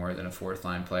nothing more than a fourth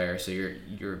line player. So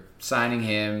you're signing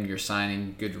him. You're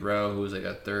signing Goodrow, who's like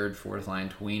a third, fourth line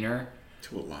tweener,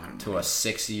 to a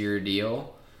 6-year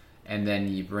deal, and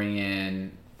then you bring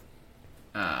in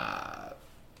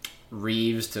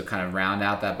Reeves to kind of round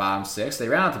out that bottom six. They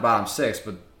round out the bottom six,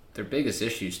 but their biggest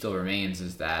issue still remains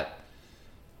is that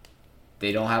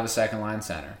they don't have a second line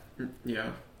center.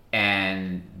 Yeah.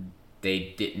 And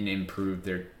they didn't improve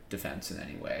their defense in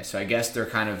any way. So I guess they're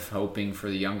kind of hoping for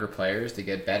the younger players to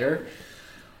get better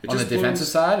on the defensive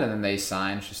side, and then they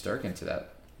signed Shesterkin to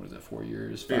that, 4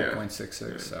 years,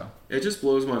 5.66. Yeah. So it just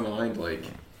blows my mind, like,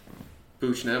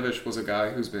 Buchnevich was a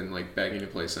guy who's been like begging to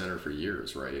play center for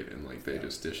years, right? And like they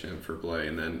just dish him for play,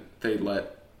 and then they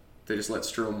just let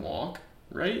Strome walk,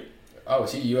 right? Oh,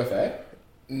 is he UFA?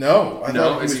 No, I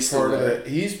thought he is he was still part of there?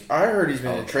 it. I heard he's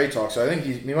been in trade talks, so I think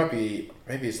he might be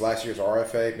maybe his last year's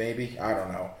RFA, maybe, I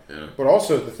don't know. Yeah. But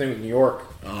also the thing with New York,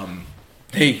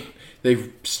 they've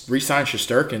re-signed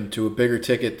Shesterkin to a bigger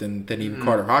ticket than even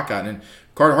Carter Hart got, and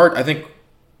Carter Hart, I think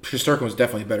Shesterkin was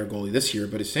definitely a better goalie this year,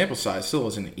 but his sample size still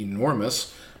isn't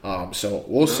enormous. So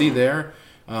we'll see there.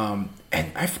 And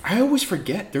I always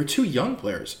forget they're two young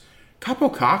players, Capo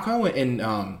Caco and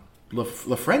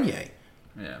Lafreniere.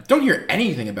 yeah, Don't hear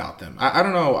anything about them. I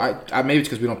don't know. I maybe it's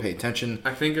because we don't pay attention.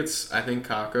 I think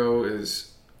Kako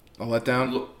is A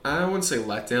letdown. I wouldn't say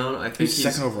letdown. I think He's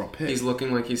second overall pick. He's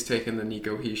looking like he's taking the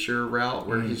Nico Hischier route,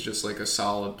 where he's just like a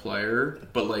solid player,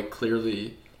 but like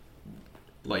clearly,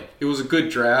 like it was a good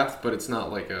draft, but it's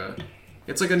not like a.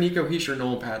 It's like a Nico Hischier,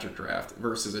 Nolan Patrick draft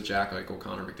versus a Jack Eichel,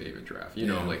 Connor McDavid draft. You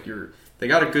know, like they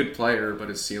got a good player, but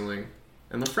his ceiling,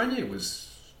 and Lafreniere was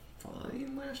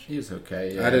fine last year. he was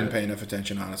okay. Yeah. I didn't pay enough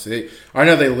attention, honestly. I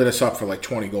know they lit us up for like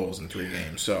 20 goals in 3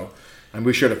 games, so and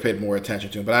we should have paid more attention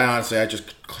to him. But I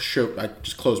just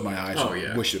closed my eyes. Oh, and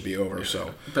yeah. Wish it'd be over.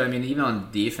 So, But I mean, even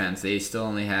on defense, they still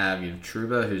only have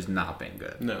Trouba, who's not been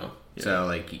good. No. Yeah. So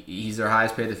like he's their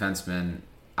highest paid defenseman.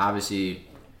 Obviously,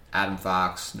 Adam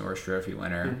Fox, Norris Trophy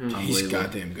winner. he's Unbelievable.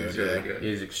 goddamn good. He's really Yeah. good.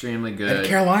 He's extremely good. And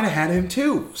Carolina had him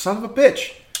too. Son of a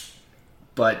bitch.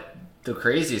 But the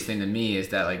craziest thing to me is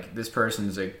that like this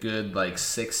person's a good like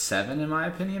 6'7" in my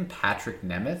opinion. Patrick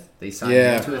Nemeth. They signed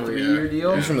him to a 3-year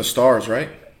deal. He's from the Stars, right?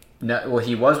 No, well,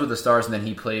 he was with the Stars, and then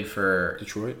he played for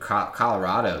Detroit?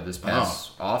 Colorado this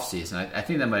past offseason. I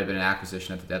think that might have been an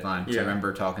acquisition at the deadline. 'Cause I Yeah.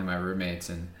 remember talking to my roommates,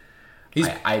 and He's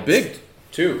big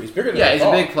too. He's bigger than yeah, I he's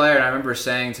thought. a big player, and I remember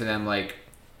saying to them like,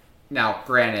 now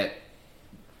granted,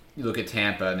 you look at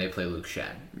Tampa and they play Luke Shen,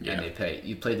 and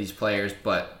you play these players,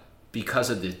 but because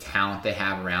of the talent they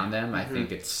have around them, I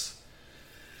think it's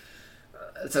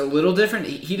a little different.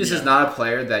 He just is not a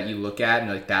player that you look at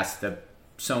and like that's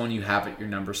someone you have at your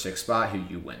number 6 spot who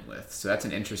you win with. So that's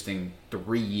an interesting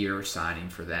 3-year signing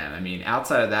for them. I mean,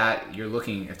 outside of that, you're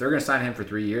looking if they're going to sign him for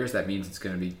 3 years, that means it's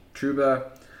going to be Trouba,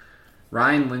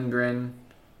 Ryan Lindgren,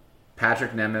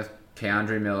 Patrick Nemeth,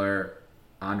 Keandre Miller,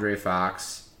 Andre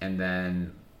Fox, and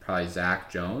then probably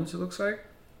Zach Jones, it looks like.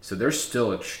 So they're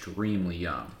still extremely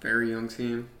young. Very young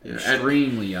team. Yeah.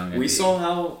 Extremely young. We indeed.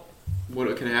 saw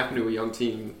what can happen to a young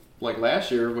team like last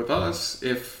year with us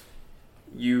if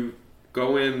you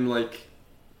go in like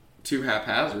too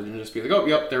haphazard and just be like, oh,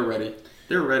 yep, they're ready.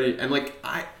 They're ready. And like,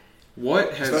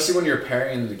 Especially when you're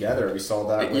pairing them together. We saw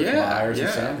that with Yeah, Myers and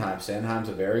yeah. Sanheim. Sanheim's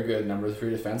a very good number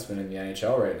 3 defenseman in the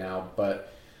NHL right now,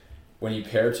 but when you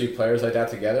pair 2 players like that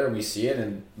together, we see it,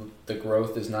 and the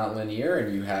growth is not linear,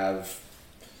 and you have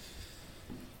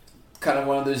kind of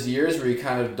one of those years where you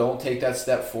kind of don't take that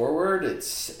step forward.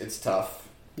 It's tough.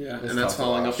 Yeah, It's and that's tough to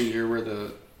following watch. up a year where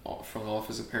the front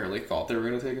office apparently thought they were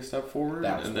going to take a step forward,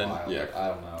 That was and then wild. I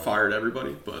don't know. fired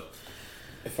everybody. But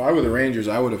If I were the Rangers,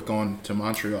 I would have gone to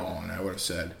Montreal and I would have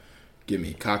said, give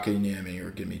me Kakanyemi or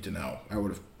give me Danault. I would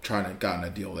have tried to gotten a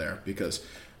deal there because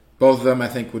both of them I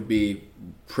think would be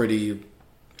pretty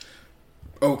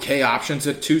okay options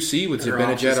at 2C with Better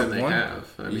Zibanejad options at than 1. they have.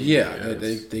 I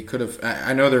mean, They could have.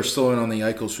 I know they're still in on the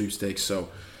Eichel sweepstakes, so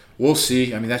we'll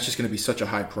see. I mean, that's just going to be such a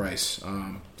high price.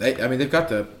 They've got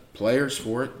the players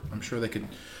for it. I'm sure they could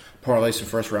parlay some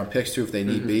first round picks too if they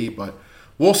need be, but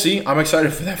we'll see. I'm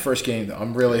excited for that first game though.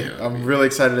 I'm really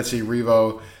excited to see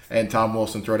Revo and Tom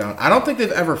Wilson throw down. I don't think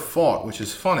they've ever fought, which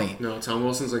is funny. No, Tom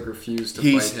Wilson's like refused to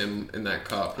He's- fight him in that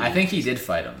cup. I think he did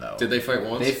fight him though. Did they fight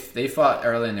once? They fought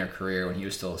early in their career when he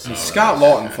was still a senior. Scott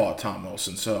Lawton fought Tom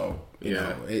Wilson, so you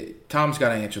Yeah. know Tom's got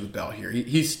to answer the bell here.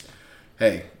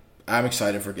 Hey, I'm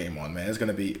excited for Game 1, man. It's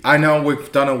gonna be. I know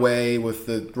we've done away with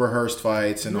the rehearsed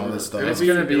fights and all this stuff. It's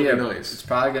gonna be It'll be nice. It's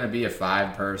probably gonna be a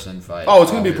 5-person fight. Oh,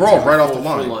 it's gonna be brawl right off the full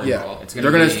line. line Yeah, brawl. It's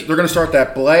gonna be- they're gonna start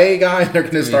that Blay guy. They're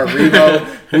gonna start Revo.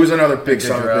 Who's another big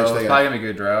son of a Gaudreau. bitch It's they probably got?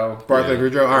 gonna be Gaudreau. Barclay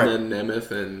Goodrow. All right. And then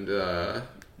Nemeth and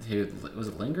Was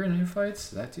it Lindgren who fights?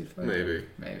 Did that dude fight? maybe.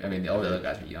 I mean, all the other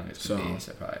guys are young as can So- be,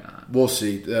 so probably not. We'll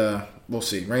see. We'll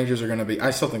see. Rangers are gonna be. I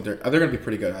still think they're gonna be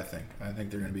pretty good. I think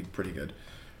they're gonna be pretty good.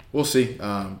 We'll see.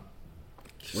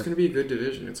 It's just going to be a good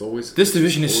division. It's always This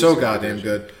division is so goddamn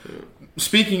good. Yeah.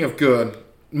 Speaking of good,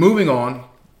 moving on,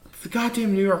 the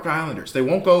goddamn New York Islanders. They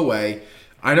won't go away.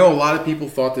 I know a lot of people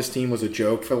thought this team was a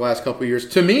joke for the last couple of years.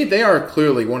 To me, they are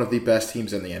clearly one of the best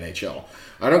teams in the NHL.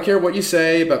 I don't care what you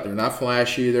say about they're not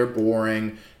flashy, they're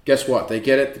boring. Guess what? They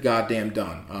get it goddamn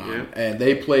done. And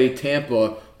they play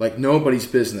Tampa like nobody's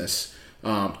business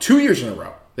 2 years in a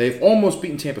row. They've almost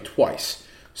beaten Tampa twice.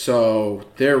 So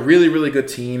they're a really, really good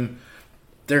team.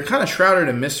 They're kind of shrouded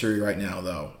in mystery right now,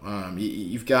 though.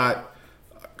 You've got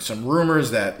some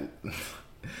rumors that...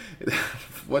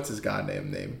 What's his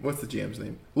goddamn name? What's the GM's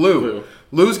name? Lou.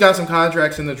 Lou's got some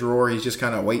contracts in the drawer. He's just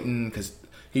kind of waiting because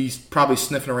he's probably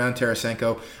sniffing around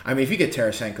Tarasenko. I mean, if you get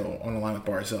Tarasenko on the line with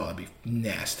Barzal, that'd be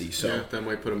nasty. So yeah, that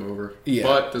might put him over. Yeah.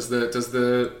 But does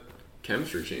the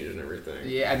chemistry change and everything?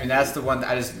 Yeah, I mean, that's the one.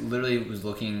 I just literally was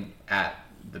looking at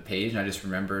the page, and I just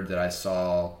remembered that I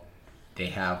saw they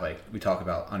have, like, we talk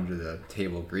about under the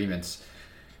table agreements.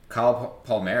 Kyle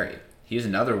Palmieri, he's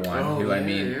another one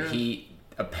he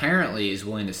apparently is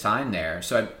willing to sign there.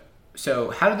 So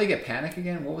how did they get Panic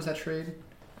again? What was that trade?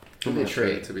 Who did they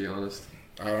trade? To be honest,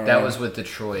 that was with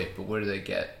Detroit. But what did they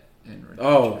get in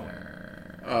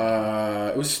return?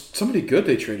 It was somebody good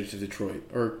they traded to Detroit,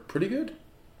 or pretty good.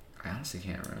 I honestly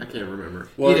can't remember. I can't remember.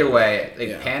 Well, either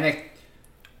way, Panic,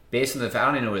 based on the, I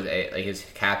don't even know what his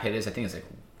cap hit is. I think it's like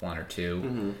 1 or 2.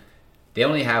 Mm-hmm. They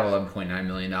only have $11.9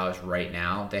 million right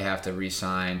now. They have to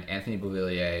re-sign Anthony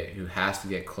Beauvillier, who has to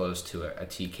get close to a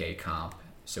TK comp.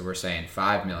 So we're saying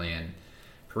 $5 million.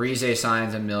 Parise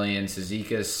signs $1 million.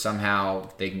 Cizikas, somehow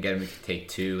they can get him to take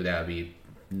 2. That would be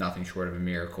nothing short of a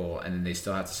miracle. And then they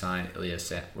still have to sign Ilya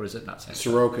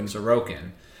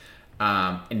Sorokin.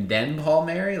 And then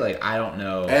Palmieri, like, I don't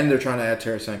know. And they're trying to add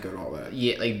Tarasenko and all that.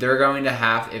 Yeah, like, they're going to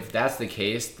have, if that's the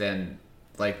case, then,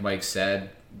 like Mike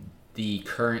said, the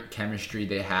current chemistry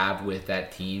they have with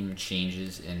that team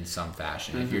changes in some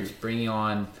fashion. Mm-hmm. If you're bringing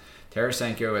on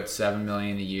Tarasenko at $7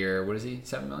 million a year, what is he?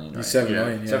 $7 million? Right? He's $7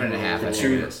 million. Yeah. 7.5. I think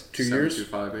it is. 2 years.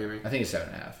 7.25 maybe. I think it's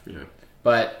 7.5. Yeah.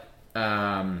 But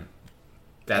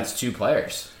that's 2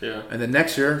 players. Yeah. And then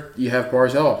next year you have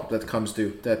Barzal that comes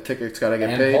due. That ticket's got to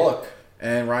get paid. Pollock.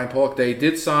 And Ryan Pollock. They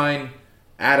did sign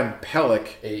Adam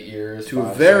Pelech 8 years to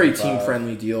a very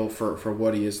team-friendly deal for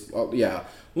what he is.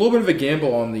 A little bit of a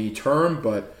gamble on the term,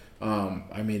 but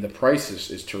I mean the price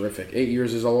is terrific. 8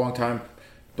 years is a long time,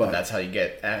 but that's how you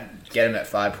get him at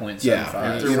 5.75. Yeah,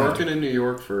 after working in New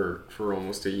York for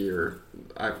almost a year,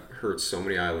 I've heard so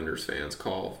many Islanders fans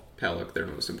call Pelech their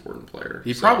most important player.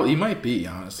 He might be,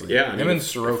 honestly. Yeah, him and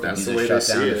Sorokin. That's he's the way a they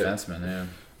shutdown see it. defenseman.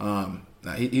 Yeah.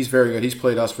 He's very good. He's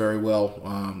played us very well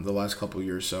the last couple of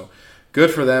years, so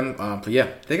good for them. But yeah,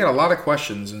 they got a lot of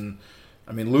questions, and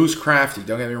I mean, Lou's crafty.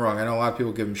 Don't get me wrong. I know a lot of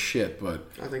people give him shit, but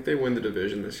I think they win the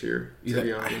division this year. To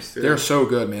be honest, they're so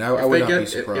good, man. I would not be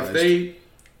surprised.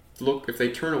 If they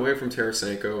turn away from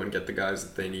Tarasenko and get the guys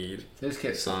that they need,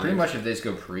 pretty much if they just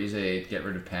go Parise, get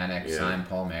rid of Panic, sign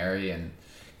Palmieri, and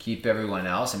keep everyone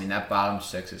else. I mean, that bottom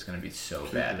 6 is going to be so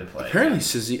bad to play. Apparently,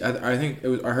 I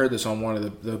think I heard this on one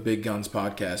of the Big Guns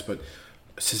podcasts, but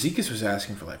Cizikas was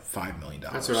asking for like $5 million.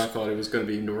 That's what I thought. It was going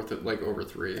to be north of like over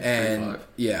 3. And 5.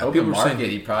 yeah, open market,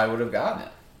 he probably would have gotten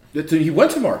it. He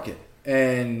went to market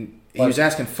and he was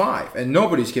asking 5, and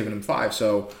nobody's giving him 5.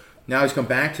 So now he's come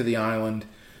back to the island.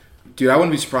 Dude, I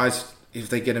wouldn't be surprised if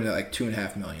they get him at like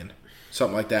 $2.5 million,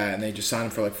 something like that, and they just sign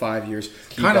him for like 5 years.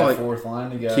 Kind of like fourth line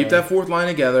together. Keep that fourth line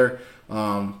together.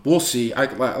 We'll see.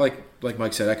 Like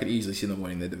Mike said, I could easily see them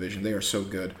winning the division. They are so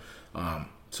good.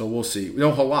 So we'll see.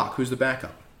 No, Halak. Who's the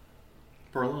backup?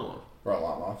 Varlamov.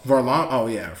 Varlamov. Oh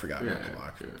yeah, I forgot about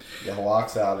Halak. Yeah,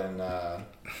 Halak's out in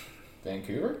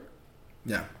Vancouver.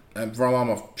 Yeah, and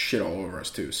Varlamov shit all over us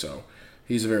too. So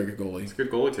he's a very good goalie. It's a good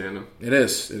goalie tandem. It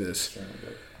is.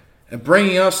 And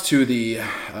bringing us to the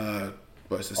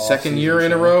second year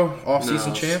in a row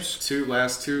off-season champs. 2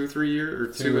 last 3 years,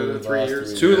 or 2 of the 3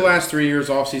 years. 2 of the last 3 years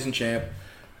off-season champ.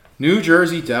 New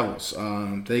Jersey Devils.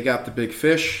 They got the big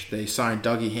fish. They signed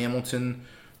Dougie Hamilton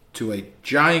to a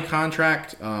giant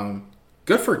contract.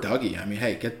 Good for Dougie. I mean,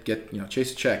 hey, get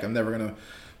chase a check. I'm never gonna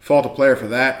fault a player for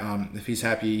that. If he's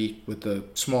happy with the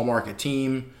small market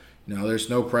team, there's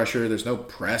no pressure. There's no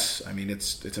press. I mean,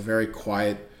 it's a very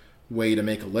quiet way to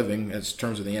make a living in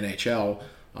terms of the NHL.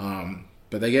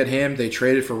 But they get him. They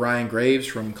traded for Ryan Graves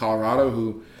from Colorado,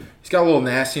 who he's got a little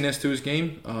nastiness to his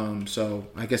game. So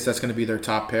I guess that's going to be their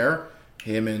top pair,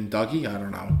 him and Dougie. I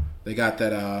don't know. They got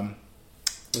that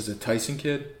Was it Tyson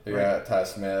kid? We got Ty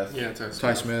Smith. Yeah,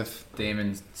 Ty Smith.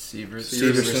 Damon Severson.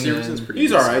 Severson's pretty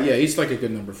He's decent. all right. Yeah, he's like a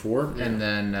good number 4. And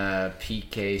then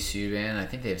PK Subban. I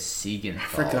think they have Segan. I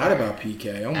forgot about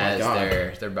PK. Oh, my as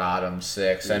God. their bottom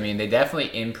 6. I mean, they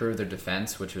definitely improved their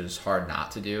defense, which was hard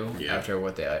not to do after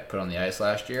what they put on the ice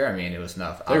last year. I mean, it was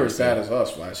enough. They were as bad as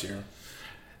us last year.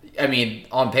 I mean,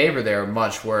 on paper, they were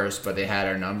much worse, but they had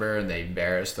our number, and they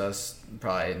embarrassed us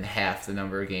probably in half the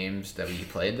number of games that we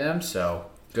played them. So,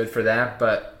 good for that.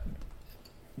 But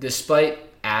despite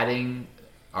adding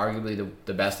arguably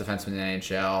the best defenseman in the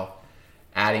NHL,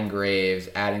 adding Graves,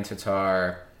 adding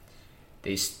Tatar,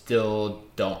 they still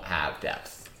don't have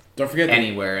depth. Don't forget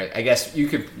anywhere. I guess you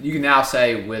can now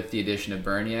say with the addition of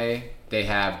Bernier, they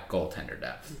have goaltender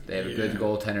depth. They have a good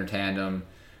goaltender tandem,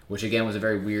 which again was a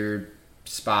very weird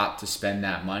spot to spend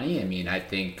that money. I mean, I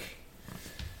think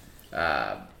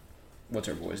what's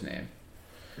our boy's name?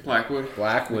 Blackwood.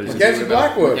 Mackenzie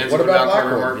Blackwood. Mackenzie What about Carter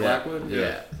Blackwood? Hart Blackwood?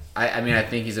 Yeah. I mean, I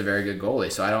think he's a very good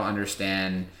goalie, so I don't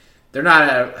understand. They're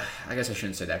not I guess I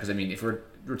shouldn't say that, because, I mean, if we're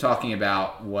talking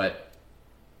about what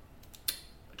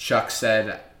Chuck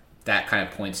said, that kind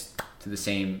of points to the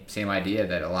same idea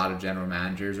that a lot of general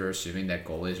managers are assuming that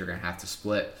goalies are going to have to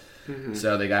split. Mm-hmm.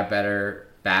 So they got better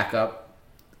backup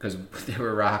because they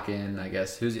were rocking, I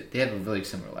guess. They have a really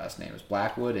similar last name. It was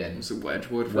Blackwood and... Was it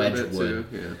Wedgwood for a bit too?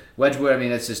 Yeah. Wedgwood, I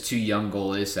mean, that's just 2 young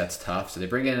goalies, so that's tough. So they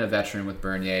bring in a veteran with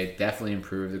Bernier, definitely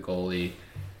improve the goalie,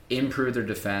 improve their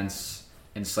defense,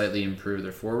 and slightly improve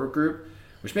their forward group,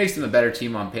 which makes them a better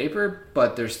team on paper,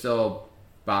 but they're still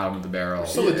bottom of the barrel.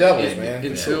 Still the Devils, man.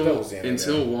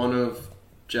 Until one of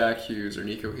Jack Hughes or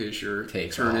Nico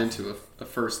Hischier turn into a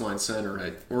first-line center,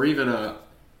 right? Or even a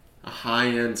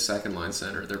high-end second-line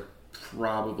center, they're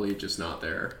probably just not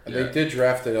there. And they did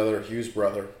draft another Hughes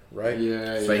brother, right?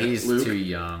 Yeah. But he's Luke. too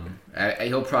young.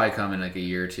 He'll probably come in like a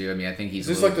year or 2. I mean, I think he's...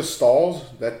 Is this like the Stalls?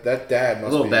 That dad must be... A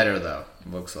little better, though,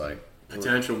 looks like.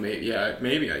 Potential, maybe,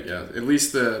 I guess. At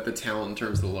least the talent in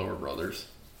terms of the lower brothers.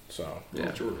 So,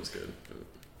 yeah, Jordan's good.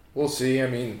 We'll see. I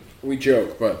mean, we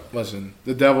joke, but listen,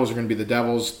 the Devils are going to be the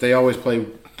Devils. They always play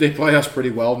us pretty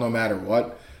well no matter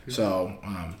what. So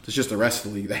it's just the rest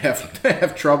of the league they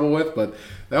have trouble with, but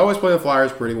they always play the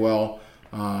Flyers pretty well.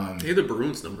 They had the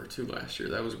Bruins number 2 last year.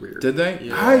 That was weird. Did they?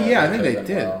 Yeah, I think they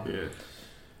did. Well. Yeah.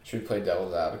 Should we play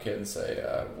devil's advocate and say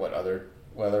what other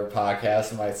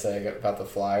podcasts might say about the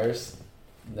Flyers?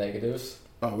 Negatives?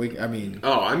 I think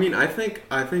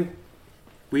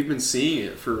we've been seeing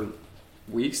it for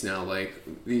weeks now. Like,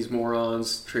 these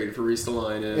morons traded for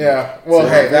Ristolainen. Yeah. Well,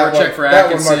 hey, that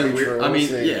one might be true. I mean,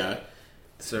 see. yeah.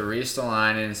 So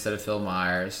Ristolainen instead of Phil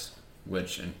Myers,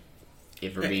 which,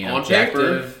 if we're being on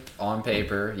objective, on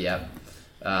paper, yep.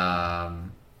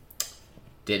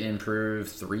 Didn't improve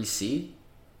 3C.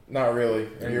 Not really.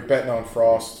 And you're betting on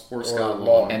Frost or Scott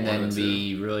Long. And then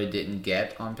we really didn't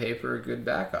get, on paper, a good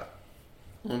backup.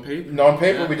 On paper? No, on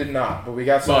paper we did not, but we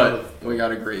got some. But we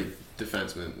got a great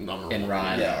defenseman, number 1. And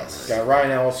Ryan Ellis. Got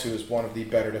Ryan Ellis, who is one of the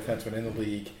better defensemen in the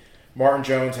league. Martin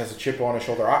Jones has a chip on his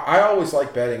shoulder. I always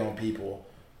like betting on people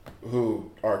who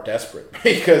are desperate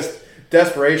because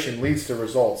desperation leads to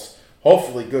results,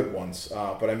 hopefully good ones.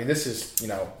 But I mean, this is,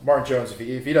 Martin Jones,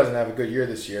 if he doesn't have a good year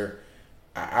this year,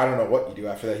 I don't know what you do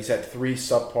after that. He's had 3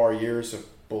 subpar years of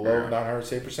below 900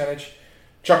 save percentage.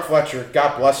 Chuck Fletcher,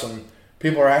 God bless him.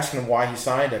 People are asking him why he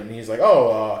signed him, and he's like,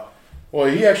 well,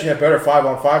 he actually had better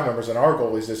 5-on-5 numbers than our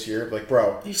goalies this year. Like,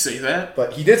 bro. You say that?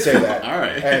 But he did say that. All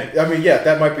right. And, I mean, yeah,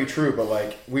 that might be true, but,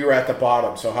 like, we were at the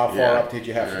bottom, so how far up did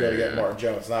you have to go to get Martin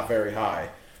Jones? Not very high.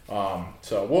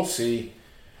 So we'll see.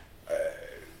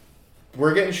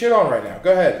 We're getting shit on right now.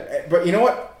 Go ahead. But you know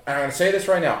what? I'm going to say this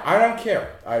right now. I don't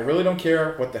care. I really don't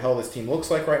care what the hell this team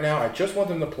looks like right now. I just want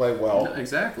them to play well. No,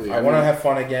 exactly. I want to have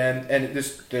fun again. And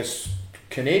this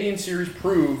Canadian series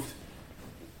proved...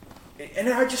 And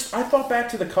I thought back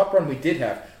to the Cup run we did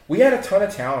have. We had a ton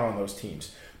of talent on those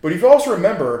teams. But if you also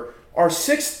remember, our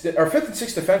 5th and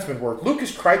 6th defensemen were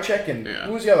Lucas Krejcik and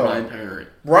who was the other one?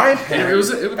 Ryan Parent.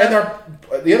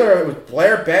 The other was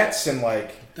Blair Betts and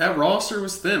like... That roster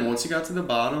was thin. Once you got to the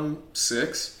bottom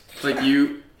 6, like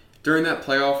during that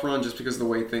playoff run, just because of the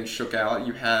way things shook out,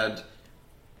 you had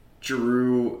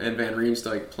Giroux and Van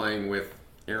Riemsdyk playing with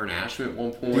Aaron Ashman at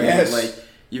one point. Yes. Like,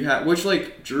 you had... Which,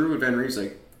 like, Giroux and Van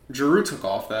Riemsdyk... Giroux took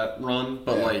off that run,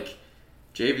 but like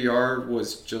JVR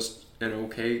was just an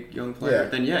okay young player.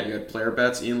 Then you had Blair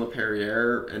Betts, Ian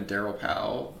LaPerriere, and Darryl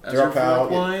Powell as your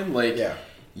fourth line.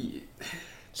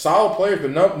 Solid players,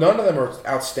 but none of them are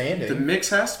outstanding. The mix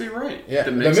has to be right. Yeah,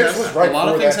 the mix was right. A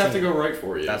lot of things have to go right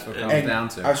for you. That's what it comes down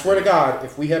to. I swear to God,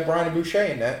 if we had Brian Boucher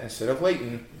in net instead of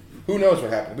Leighton, Who knows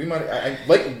what happened? We might.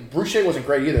 Boucher wasn't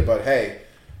great either, but hey,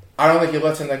 I don't think he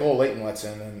lets in that goal Leighton lets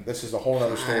in, and this is a whole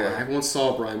other story. I once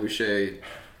saw Brian Boucher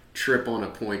trip on a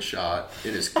point shot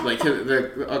in his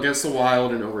against the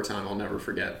Wild in overtime. I'll never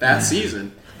forget that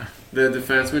season. The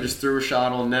defenseman just threw a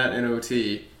shot on net in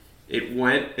OT. It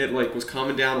was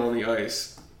coming down on the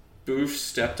ice. Boosh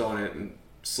stepped on it and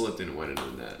slipped and went into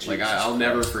the net. I'll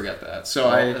never forget that. So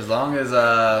as long as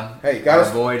our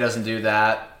boy doesn't do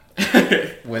that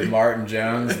with Martin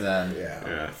Jones,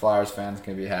 then Flyers fans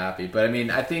can be happy. But I mean,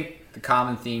 I think the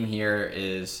common theme here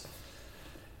is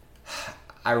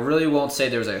I really won't say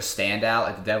there was a standout.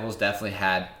 Like the Devils definitely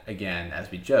had, again, as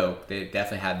we joke, they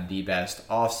definitely had the best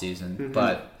offseason.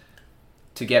 But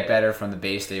to get better from the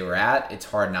base they were at, it's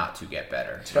hard not to get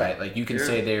better, right? Like you can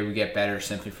say they would get better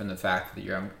simply from the fact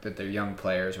that their young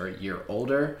players are a year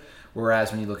older.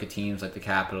 Whereas when you look at teams like the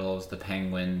Capitals, the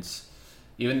Penguins,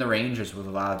 even the Rangers with a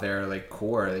lot of their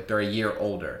core, they're a year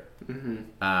older,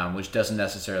 which doesn't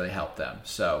necessarily help them.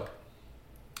 So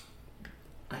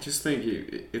I just think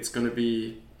it's going to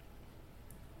be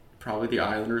probably the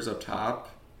Islanders up top,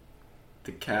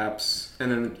 the Caps,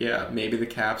 and then, maybe the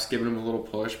Caps giving them a little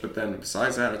push, but then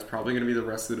besides that, it's probably going to be the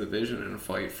rest of the division in a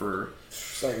fight for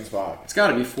second spot. It's got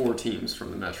to be 4 teams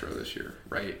from the Metro this year,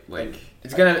 right?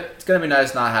 It's gonna be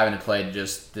nice not having to play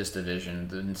just this division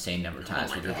the insane number of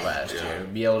times we did last year.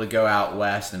 Be able to go out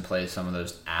west and play some of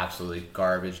those absolutely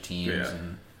garbage teams,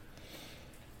 and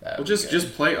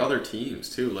just play other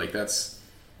teams too. That's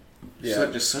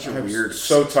just such a weird.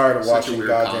 So tired of watching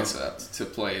goddamn concept to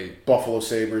play Buffalo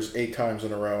Sabres 8 times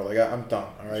in a row. I'm done.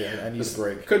 All right, I need a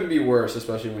break. Couldn't be worse,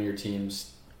 especially when your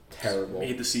team's terrible.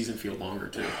 Made the season feel longer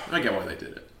too. I get why they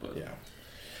did it, but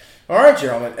All right,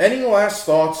 gentlemen. Any last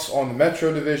thoughts on the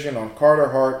Metro Division, on Carter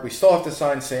Hart? We still have to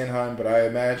sign Sanheim, but I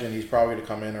imagine he's probably going to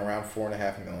come in around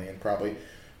 $4.5 million. Probably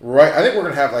right. I think we're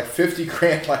going to have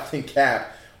 $50,000 left in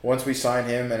cap once we sign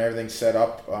him and everything's set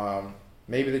up.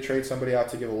 Maybe they trade somebody out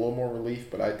to give a little more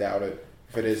relief, but I doubt it.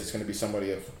 If it is, it's going to be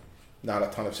somebody of not a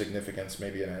ton of significance,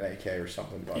 maybe an NAK or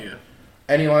something. But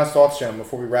any last thoughts, gentlemen,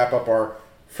 before we wrap up our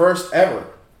first ever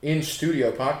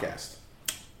in-studio podcast?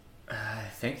 I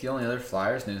think the only other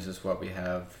Flyers news is what we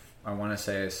have. I want to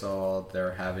say I saw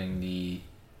they're having the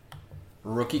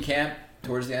rookie camp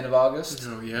towards the end of August.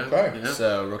 Oh, yeah. Okay. Yeah.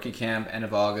 So rookie camp, end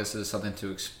of August is something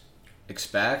to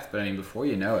expect. But, I mean, before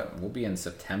you know it, we'll be in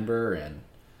September and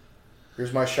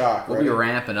here's my shock. We'll be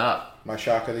ramping up. My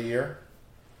shock of the year.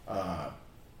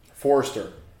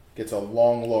 Forrester gets a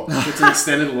long look. Gets an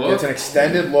extended look. Gets an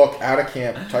extended look out of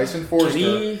camp. Tyson Forrester.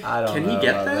 Can he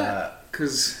get that?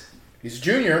 Because he's a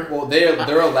junior. Well,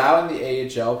 they're allowing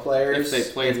the AHL players if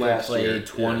they played last year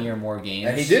 20 or more games.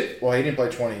 And he did. Well, he didn't play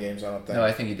 20 games. I don't think. No,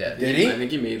 I think he did. Did he? I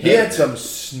think he made. He had some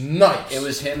snipes. It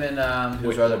was him and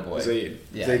his other boy. Zayd.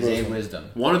 Yeah, Zayd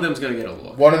Wisdom. One of them's gonna get a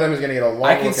look. One of them is gonna get a long.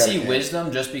 I can look see out of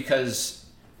Wisdom just because,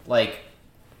 in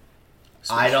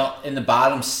the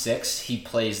bottom 6, he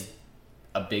plays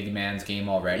a big man's game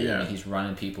already. Yeah. I mean, he's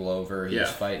running people over. He's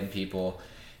fighting people.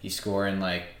 He's scoring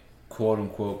quote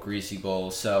unquote greasy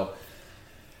goals. So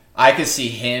I could see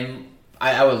him.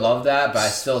 I would love that, but I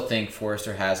still think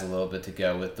Forrester has a little bit to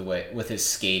go with his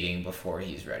skating before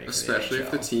he's ready. Especially for the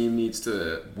if the team needs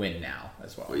to win now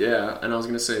as well. Yeah, and I was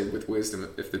gonna say with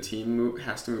Wisdom, if the team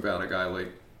has to move out a guy like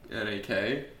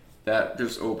NAK, that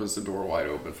just opens the door wide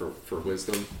open for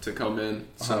Wisdom to come in.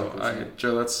 So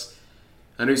Joe,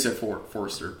 I know you said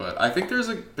Forster, but I think there's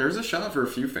a shot for a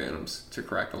few Phantoms to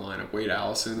crack the lineup. Wade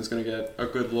Allison is going to get a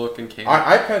good look in camp.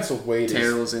 I penciled Wade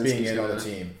as being in on the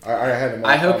team. I had him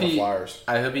on the Flyers.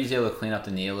 I hope he's able to clean up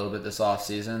the knee a little bit this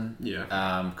offseason.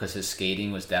 Yeah. Because his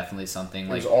skating was definitely something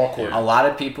it was awkward. A lot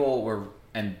of people were,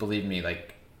 and believe me,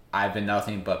 I've been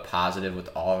nothing but positive with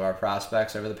all of our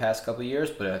prospects over the past couple of years,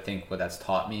 but I think what that's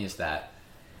taught me is that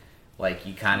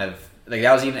you kind of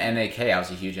that was even NAK. I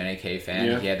was a huge NAK fan.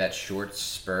 Yeah. He had that short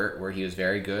spurt where he was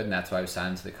very good, and that's why we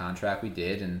signed to the contract we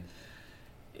did. And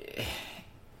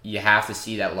you have to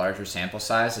see that larger sample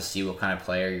size to see what kind of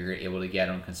player you're able to get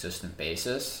on a consistent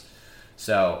basis.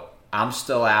 So I'm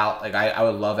still out. I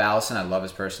would love Allison. I love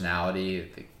his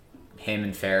personality. Him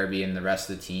and Farabee and the rest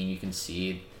of the team, you can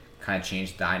see kind of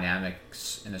change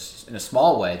dynamics in a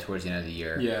small way towards the end of the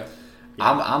year. Yeah.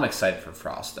 I'm excited for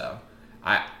Frost though.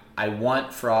 I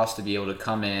want Frost to be able to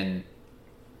come in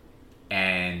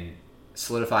and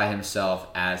solidify himself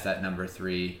as that number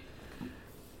 3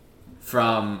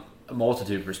 from a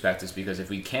multitude of perspectives, because if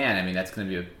we can, I mean, that's going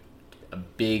to be a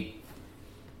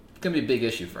big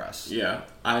issue for us. Yeah.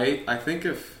 I think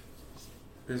if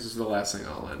this is the last thing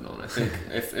I'll end on. I think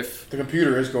if the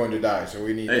computer is going to die, so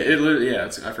we need I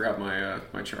forgot my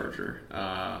charger.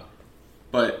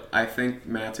 But I think,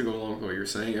 Matt, to go along with what you're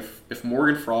saying, if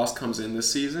Morgan Frost comes in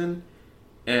this season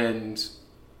and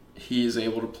he is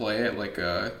able to play at like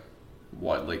a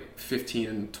 15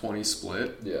 and 20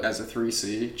 split as a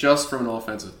 3C, just from an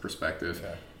offensive perspective,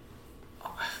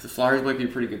 the Flyers might be a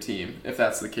pretty good team if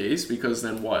that's the case, because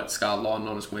then Scott Lawton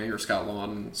on his wing or Scott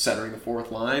Lawton centering the fourth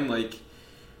line,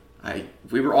 I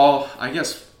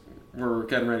guess we're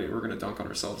getting ready, we're going to dunk on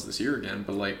ourselves this year again,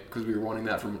 but because we were wanting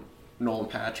that from Nolan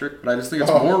Patrick, but I just think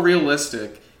it's more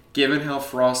realistic given how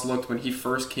Frost looked when he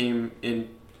first came into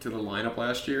the lineup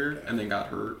last year and then got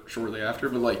hurt shortly after,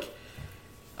 but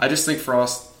I just think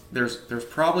Frost, there's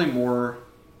probably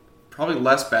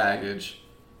less baggage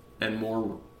and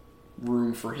more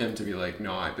room for him to be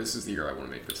no, this is the year I want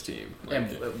to make this team.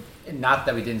 And not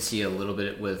that we didn't see a little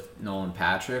bit with Nolan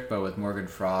Patrick, but with Morgan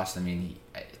Frost, I mean,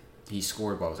 he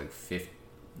scored,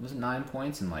 9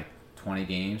 points in 20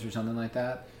 games or something like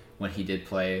that when he did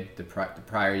play the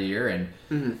prior year,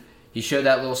 and he showed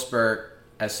that little spurt.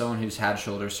 As someone who's had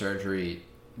shoulder surgery,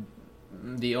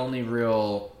 the only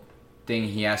real thing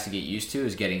he has to get used to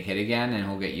is getting hit again, and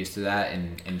he'll get used to that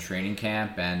in training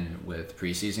camp and with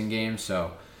preseason games.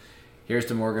 So here's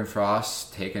to Morgan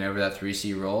Frost taking over that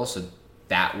 3C role, so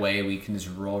that way we can just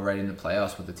roll right into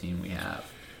playoffs with the team we have.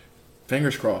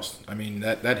 Fingers crossed. I mean,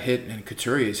 that hit and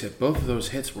Couturier's hit, both of those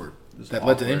hits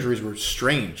led to injuries were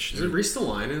strange. Is it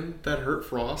Ristolainen that hurt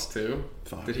Frost too?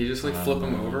 Fuck. Did he just flip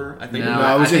him over? I think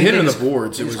no, it was a hit on the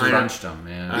boards. It was crunched him.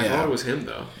 Yeah, I thought it was him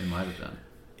though. It might have been.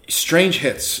 Strange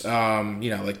hits.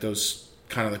 Those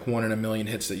kind of 1 in a million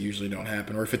hits that usually don't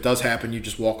happen, or if it does happen, you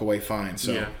just walk away fine.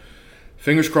 So,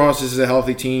 fingers crossed, this is a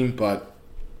healthy team. But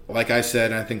like I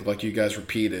said, and I think like you guys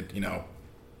repeated,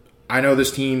 I know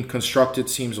this team constructed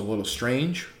seems a little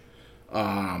strange,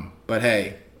 but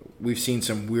hey, we've seen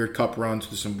some weird cup runs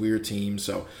with some weird teams,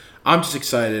 so I'm just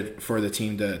excited for the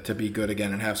team to be good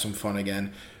again and have some fun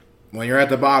again. When you're at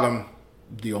the bottom,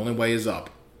 the only way is up.